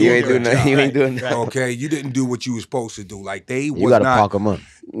ain't doing nothing. You ain't doing nothing. Okay, you didn't do what you were supposed to do. Like you gotta park them up.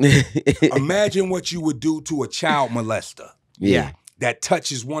 Imagine what you would do to a child molester. Yeah. That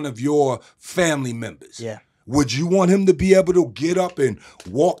touches one of your family members. Yeah. Would you want him to be able to get up and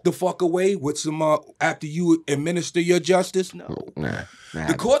walk the fuck away with some after you administer your justice? No. Nah.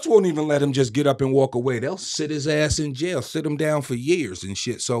 The courts won't even let him just get up and walk away. They'll sit his ass in jail, sit him down for years and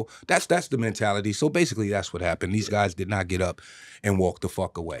shit. So that's the mentality. So basically that's what happened. These guys did not get up and walk the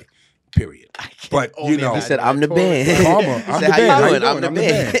fuck away. Period. But he said, "I'm the band." Karma, I'm the band. I'm the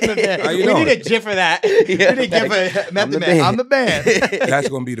band. How you We doing? need a GIF for that. We need a GIF for Method Man. I'm the band. That's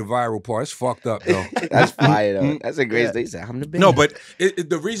gonna be the viral part. It's fucked up though. That's fire though. That's a great story. He said, "I'm the band." No, but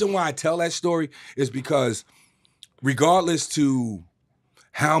the reason why I tell that story is because regardless to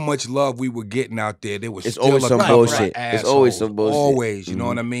how much love we were getting out there, there was it's still always a some couple bullshit. of assholes. It's always some bullshit. Always, you know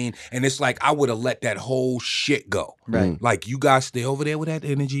what I mean? And it's like I would have let that whole shit go. Right. Like you guys stay over there with that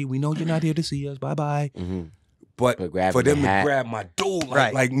energy. We know you're not here to see us. Bye-bye. But for them to grab my dude,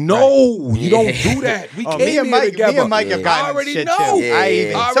 like no, you don't do that. We came here together. Me and Mike have gotten I already shit know.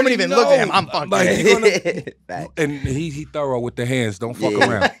 too. Someone even looked at him. I'm fucking. Like, and he thorough with the hands. Don't fuck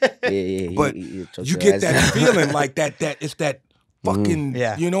around. But you get that feeling like that it's that fucking,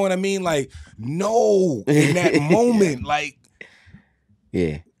 you know what I mean? Like, no, in that moment, like,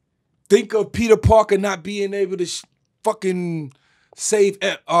 think of Peter Parker not being able to fucking save,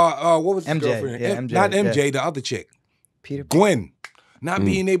 what was his MJ, girlfriend? MJ, Not MJ, the other chick. Gwen. Not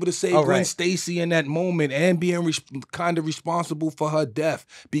being able to save Gwen Stacy in that moment and being kind of responsible for her death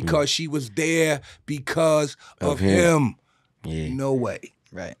because she was there because of him. Yeah. No way.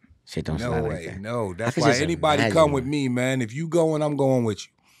 Right. Shit don't No slide way. like that. No. That's why anybody come with me, man. If you going, I'm going with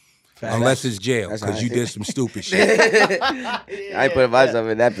you. Unless it's jail, because you did some stupid shit. I ain't putting myself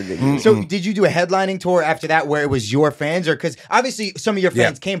in that predicament. So did you do a headlining tour after that where it was your fans? Or because obviously some of your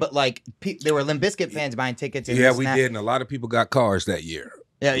fans came, but like there were Limp Bizkit fans buying tickets. And we did. And a lot of people got cars that year.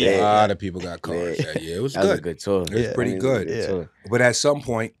 Yeah. A lot of people got cars that year. It was That good. was a good tour. It was pretty good. Tour. But at some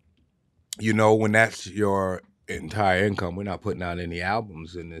point, you know, when that's your entire income. We're not putting out any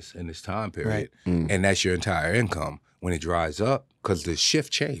albums in this time period, and that's your entire income. When it dries up, because the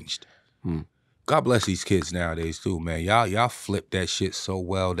shift changed. God bless these kids nowadays too, man. Y'all flip that shit so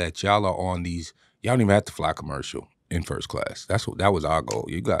well that y'all are on these. Y'all don't even have to fly commercial in first class. That was our goal.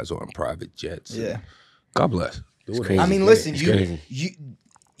 You guys are on private jets. Yeah. God bless. It's crazy. I mean, listen, It's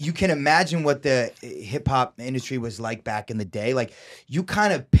you can imagine what the hip hop industry was like back in the day. Like, you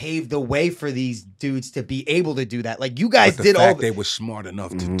kind of paved the way for these dudes to be able to do that. Like, you guys But did the all. fact they were smart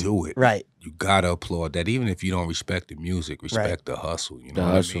enough to do it. Right. You gotta applaud that. Even if you don't respect the music, respect the hustle. You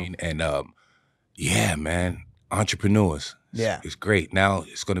know what I mean? And yeah, man, entrepreneurs. It's great. Now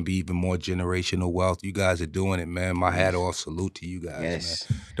it's going to be even more generational wealth. You guys are doing it, man. My hat off. Salute to you guys,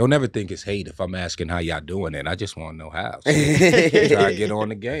 man. Don't ever think it's hate if I'm asking how y'all doing it. I just want to know how. So try to get on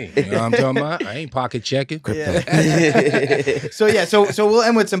the game. You know what I'm talking about? I ain't pocket checking. Yeah. So we'll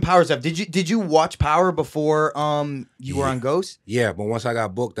end with some Power stuff. Did you watch Power before you were on Ghost? Yeah, but once I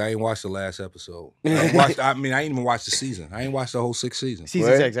got booked, I ain't watched the last episode. I didn't even watch the season. I ain't watched the whole 6 seasons.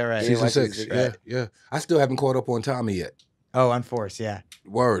 Season 6, all right. Season 6, yeah. I still haven't caught up on Tommy yet. Oh, Unforced, yeah.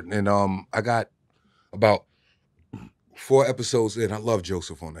 Word. And I got about 4 episodes in. I love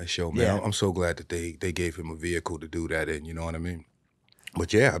Joseph on that show, man. Yeah. I'm so glad that they gave him a vehicle to do that in, you know what I mean?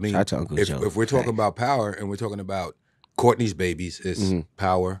 But yeah, I mean, if we're talking about Power and we're talking about Courtney's Babies, it's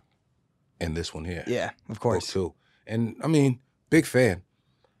Power and this one here. Yeah, of course. Too. And I mean, big fan.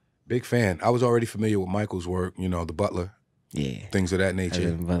 Big fan. I was already familiar with Michael's work, you know, The Butler. Yeah. Things of that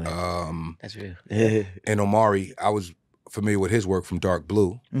nature. That's real. And Omari, I was familiar with his work from Dark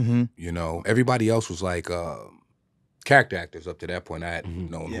Blue. You know, everybody else was like character actors up to that point. I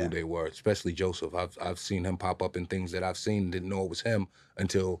hadn't known who they were, especially Joseph. I've seen him pop up in things that I've seen, didn't know it was him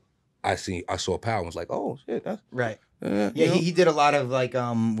until I saw Power and was like, oh shit, that's right. Yeah, he did a lot of like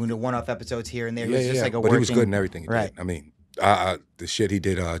one-off episodes here and there. He was just like a but he was good in everything he right. did. I mean, the shit he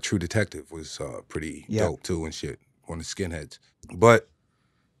did, True Detective, was pretty dope too and shit on the Skinheads. But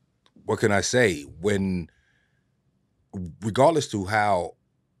what can I say? Regardless to how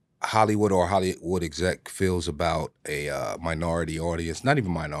Hollywood or Hollywood exec feels about a minority audience, not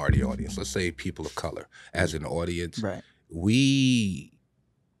even minority audience, let's say people of color as an audience, right. We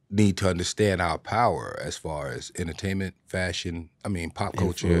need to understand our power as far as entertainment, fashion, pop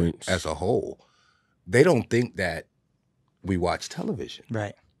culture as a whole. They don't think that we watch television.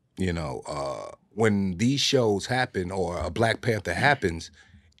 Right. You know, when these shows happen or a Black Panther happens,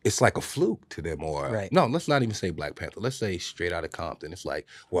 it's like a fluke to them. Or no, let's not even say Black Panther. Let's say Straight Outta Compton. It's like,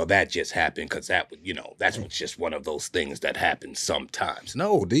 well, that just happened because that, that's just one of those things that happens sometimes.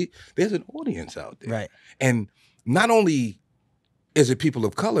 No, there's an audience out there. Right. And not only is it people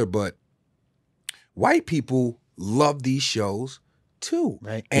of color, but white people love these shows too.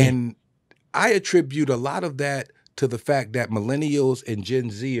 Right. And I attribute a lot of that to the fact that millennials and Gen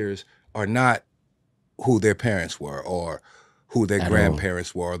Zers are not who their parents were or who their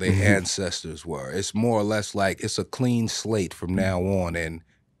grandparents were or their ancestors were. It's more or less like it's a clean slate from now on, and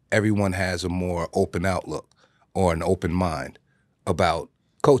everyone has a more open outlook or an open mind about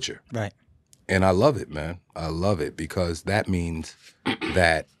culture. Right. And I love it, man. I love it because that means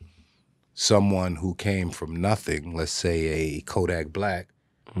that someone who came from nothing, let's say a Kodak Black,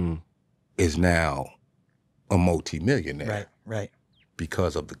 is now a multimillionaire. Right, right.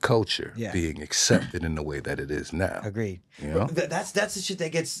 Because of the culture being accepted in the way that it is now. Agreed. You know? That's the shit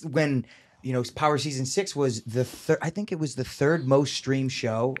that gets when, Power Season 6 was I think it was the third most streamed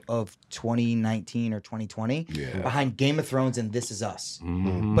show of 2019 or 2020 behind Game of Thrones and This Is Us.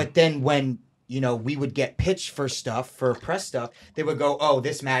 Mm-hmm. But then when, we would get pitched for press stuff, they would go, oh,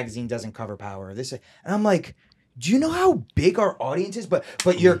 this magazine doesn't cover Power. And I'm like, do you know how big our audience is? But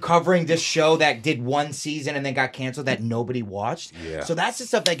you're covering this show that did one season and then got canceled that nobody watched. Yeah. So that's the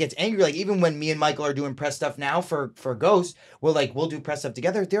stuff that gets angry. Like even when me and Michael are doing press stuff now for Ghost, we'll do press stuff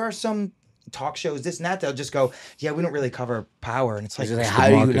together. There are some talk shows, this and that, they'll just go, yeah, we don't really cover Power. And it's like, how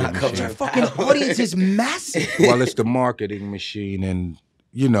do you not cover our fucking audience is massive. Well, it's the marketing machine. And,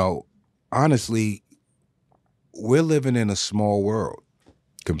 honestly, we're living in a small world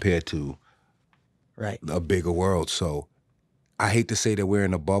compared to a bigger world. So I hate to say that we're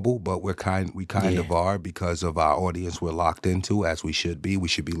in a bubble, but we kind of are because of our audience we're locked into, as we should be. We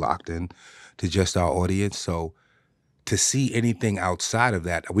should be locked in to just our audience. So to see anything outside of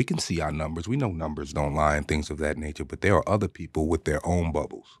that, we can see our numbers. We know numbers don't lie and things of that nature, but there are other people with their own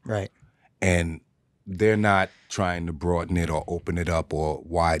bubbles. Right. And they're not trying to broaden it or open it up or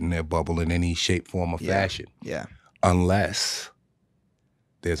widen their bubble in any shape, form, or fashion. Yeah. Unless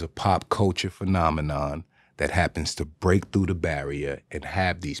there's a pop culture phenomenon that happens to break through the barrier and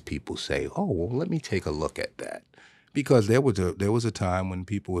have these people say, "Oh, well, let me take a look at that," because there was a time when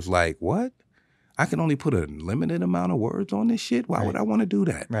people was like, "What? I can only put a limited amount of words on this shit. Why would I want to do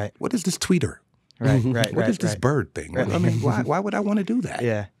that? Right. What is this tweeter? Right. What is this bird thing? I mean, why would I want to do that?"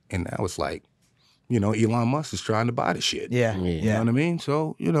 Yeah. And I was like, Elon Musk is trying to buy the shit. Yeah. You know what I mean?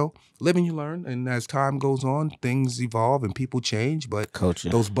 So, live and you learn. And as time goes on, things evolve and people change. But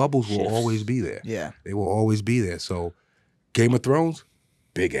those bubbles will always be there. Yeah. They will always be there. So, Game of Thrones,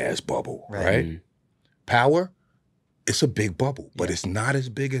 big ass bubble, right? Power, it's a big bubble, but it's not as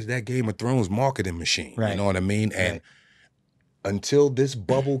big as that Game of Thrones marketing machine. Right. You know what I mean? And until this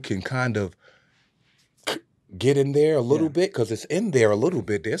bubble can kind of get in there a little bit, because it's in there a little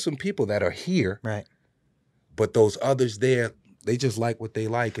bit. There's some people that are here, Right. but those others there, they just like what they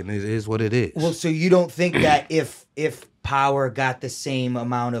like, and it is what it is. Well, so you don't think that if Power got the same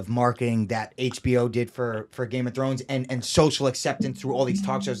amount of marketing that HBO did for Game of Thrones and social acceptance through all these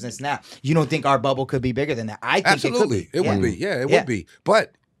talk shows and this and that, you don't think our bubble could be bigger than that? I think Absolutely. it would be. Yeah, it would be.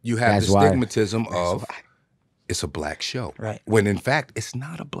 But you have That's the why. stigmatism of it's a black show. Right. When in fact, it's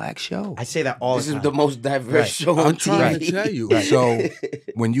not a black show. I say that all This the time. is the most diverse show on I'm trying TV. to tell you. So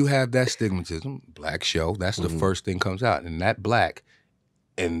when you have that stigmatism, black show, that's the first thing comes out. And that black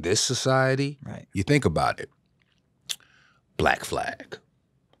in this society, you think about it. Black flag,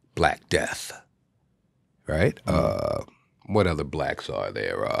 Black death, right? What other blacks are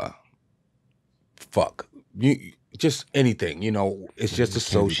there? Just anything, it's just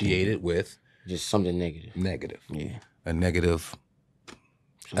associated with Just something negative. negative. Yeah. A negative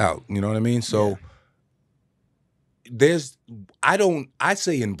out. You know what I mean? So I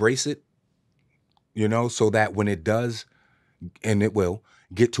say embrace it, so that when it does, and it will,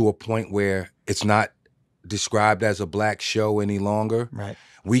 get to a point where it's not described as a black show any longer, Right.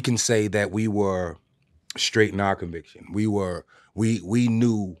 we can say that we were straight in our conviction. We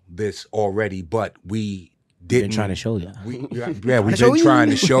knew this already, but we didn't. Been trying to show you. We've been trying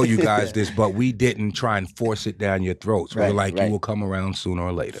to show you guys this, but we didn't try and force it down your throats. We were like, you will come around sooner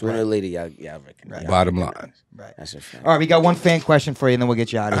or later. Sooner or later, y'all reckon. Right. Bottom line. Right. That's a fact. All right, we got one fan question for you, and then we'll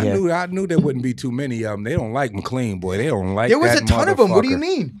get you out of here. I knew there wouldn't be too many of them. They don't like MacLean, boy. They don't like There was that a ton of them. What do you motherfucker.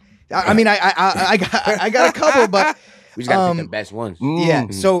 mean? I mean, I got a couple, but We just gotta pick the best ones. yeah.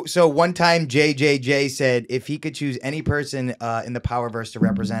 So one time JJJ said if he could choose any person in the Powerverse to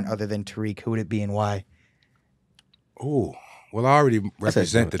represent other than Tariq, who would it be and why? Oh, well, I already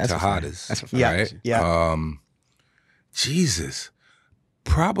represent the that's a fair. Tejadas. That's a fair. Yeah. Right? Yeah. Jesus.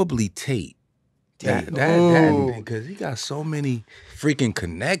 Probably Tate. That because he got so many freaking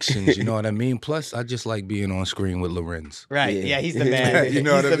connections, you know what I mean? Plus, I just like being on screen with Lorenz. Right. Yeah. Yeah, he's the man. You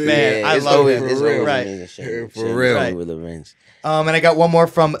know he's what I the mean? man. Yeah, I it's love always, it. it's always Right. amazing. For real. Right. With Lorenz. And I got one more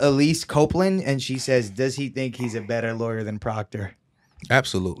from Elise Copeland, and she says, "Does he think he's a better lawyer than Proctor?"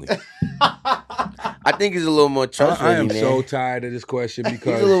 Absolutely. I think he's a little more trustworthy, I am man. so tired of this question He's a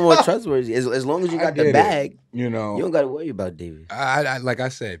because little more trustworthy. As long as you I got get the it. bag, you know, you don't got to worry about Davis. I like I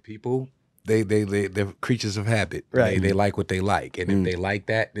said, people they're creatures of habit. Right. They like what they like, and if they like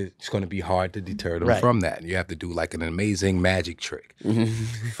that, it's going to be hard to deter them Right. from that. You have to do like an amazing magic trick.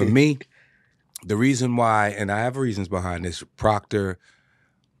 For me, the reason why, and I have reasons behind this, Proctor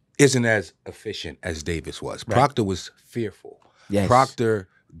isn't as efficient as Davis was. Right. Proctor was fearful. Yes. Proctor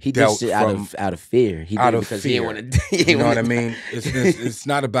He did dealt shit from out of fear. He did out it of because fear. he didn't want to. You know what I mean? It's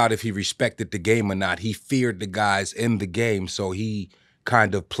not about if he respected the game or not. He feared the guys in the game, so he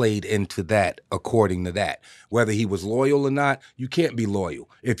kind of played into that according to that. Whether he was loyal or not, you can't be loyal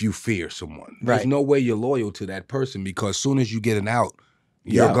if you fear someone. Right. There's no way you're loyal to that person because as soon as you get an out,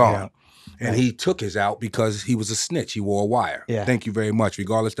 you're Yeah, gone. yeah. And he took his out because he was a snitch. He wore a wire. Yeah. Thank you very much.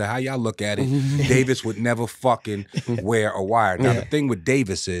 Regardless to how y'all look at it, Davis would never fucking wear a wire. Now, the thing with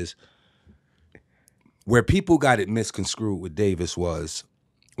Davis is, where people got it misconstrued with Davis was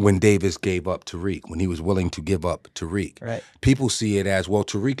when Davis gave up Tariq, when he was willing to give up Tariq. Right. People see it as, well,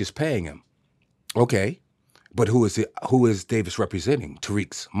 Tariq is paying him. Okay. But who is Davis representing?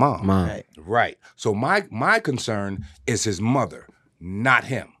 Tariq's mom. Right. Right. So my concern is his mother, not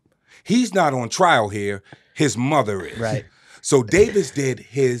him. He's not on trial here. His mother is. Right. So Davis did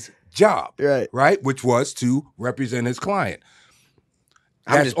his job. Right. Right? Which was to represent his client.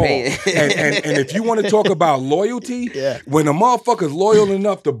 I'm That's just paying. all. And if you want to talk about loyalty, Yeah. when a motherfucker's loyal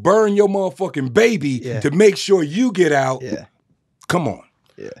enough to burn your motherfucking baby to make sure you get out, Yeah. come on.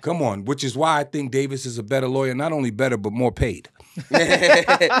 Yeah. Come on. Which is why I think Davis is a better lawyer, not only better, but more paid.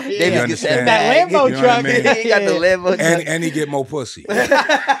 Davis You gets understand? That Lambo You know what I truck. mean? He got the Lambo truck. And he get more pussy.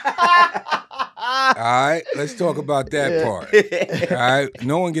 All right, let's talk about that part. All right,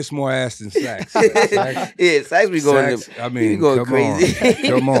 no one gets more ass than Sax. Sax Yeah, Sax be going. Sax, I mean, going come crazy.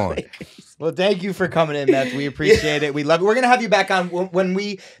 on, come on. Well, thank you for coming in, Meth. We appreciate it. We love it. We're gonna have you back on when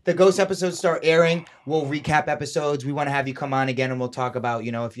the ghost episodes start airing. We'll recap episodes. We want to have you come on again, and we'll talk about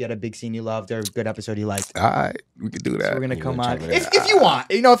if you had a big scene you loved or a good episode you liked. All right, we can do that. So we're gonna come wanna on talk about if you want.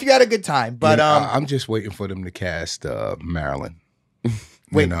 If you had a good time. But I'm just waiting for them to cast Marilyn.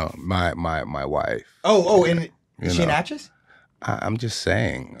 Wait. My wife. And is she an know. actress? I'm just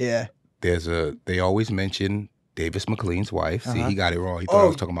saying. Yeah. They always mention Davis MacLean's wife. See, he got it wrong. He thought I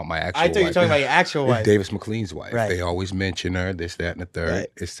was talking about my actual I thought you were wife. talking about your actual wife. Davis MacLean's wife. Right. They always mention her, this, that, and the third. Right.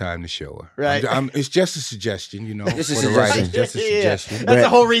 It's time to show her. Right. It's just a suggestion, Just a for the suggestion. writers. Just a suggestion. That's the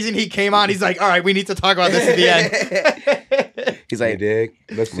whole reason he came on. He's like, all right, we need to talk about this at the end. He's You like, dig?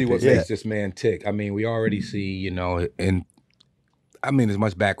 Let's see what Yeah. makes this man tick. I mean, we already see, and I mean, as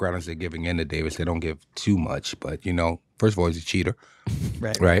much background as they're giving into Davis, they don't give too much. But, first of all, he's a cheater.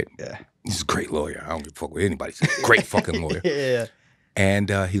 Right? Yeah. He's a great lawyer. I don't give a fuck what anybody says. Great fucking lawyer. Yeah. And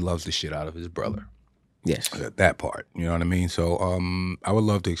he loves the shit out of his brother. yes. That part. You know what I mean? So I would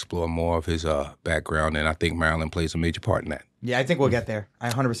love to explore more of his background, and I think Marilyn plays a major part in that. Yeah, I think we'll get there. I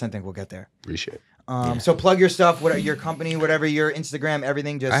 100% think we'll get there. Appreciate it. So plug your stuff, your company, whatever, your Instagram,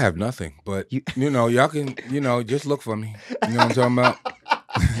 everything. Just I have nothing, but y'all can, just look for me. You know what I'm talking about?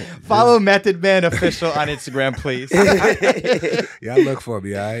 follow Method Man Official on Instagram, please. Yeah, look for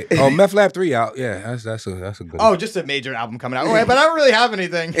me, all right? Oh, Meth Lab 3 out. Yeah, that's a good Oh, just a major album coming out. But I don't really have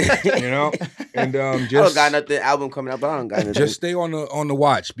anything. And I don't just got nothing album coming up. But I don't got nothing. just stay on the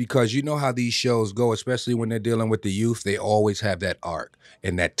watch, because you know how these shows go, especially when they're dealing with the youth. They always have that arc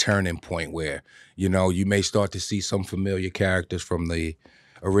and that turning point where, you may start to see some familiar characters from the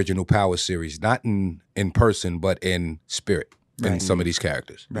original Power series, not in person, but in spirit in some of these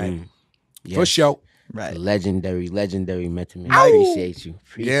characters. Right. Yes. For sure. Right. Legendary Method Man. I appreciate you.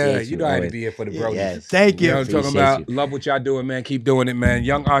 Yeah, you know how to always. be here for the bros. Yes. Thank you. You know what I'm talking Appreciate about? Love what y'all doing, man. Keep doing it, man.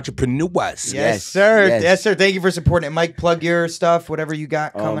 Young entrepreneurs. Yes, sir. yes. Yes, sir. Thank you for supporting it. Mike, plug your stuff, whatever you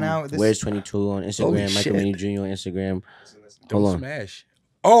got coming out. Where's 22 on Instagram? Holy Michael shit. Rainey Jr. on Instagram. Don't Hold on. smash.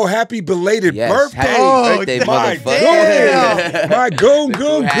 Oh, happy belated Yes. birthday. Happy birthday, my motherfucker. goon. My goon,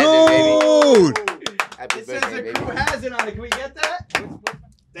 goon, goon. Happy It says birthday, the baby. crew has it on it. Can we get that?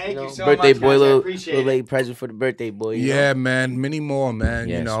 Thank you so Birthday much, boy, guys. I little appreciate it. late present for the birthday boy. you know? Yeah, man. Many more, man.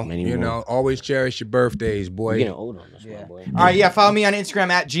 Yes, many more. Always cherish your birthdays, boy. You're getting old on us, my boy. All right, yeah. Follow me on Instagram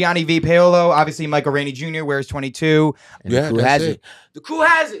at Gianni V Paolo. Obviously, Michael Rainey Jr. Where's 22. And Yeah, the crew that's has it. it. The crew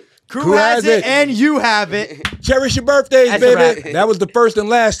has it. Crew has it, and you have it. Cherish your birthdays, That's a baby. wrap. That was the first and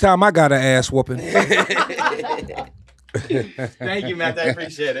last time I got an ass whooping. Thank you, Matt. I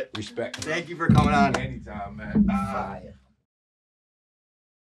appreciate it. Respect. Thank you for coming on. Anytime, man. Fire.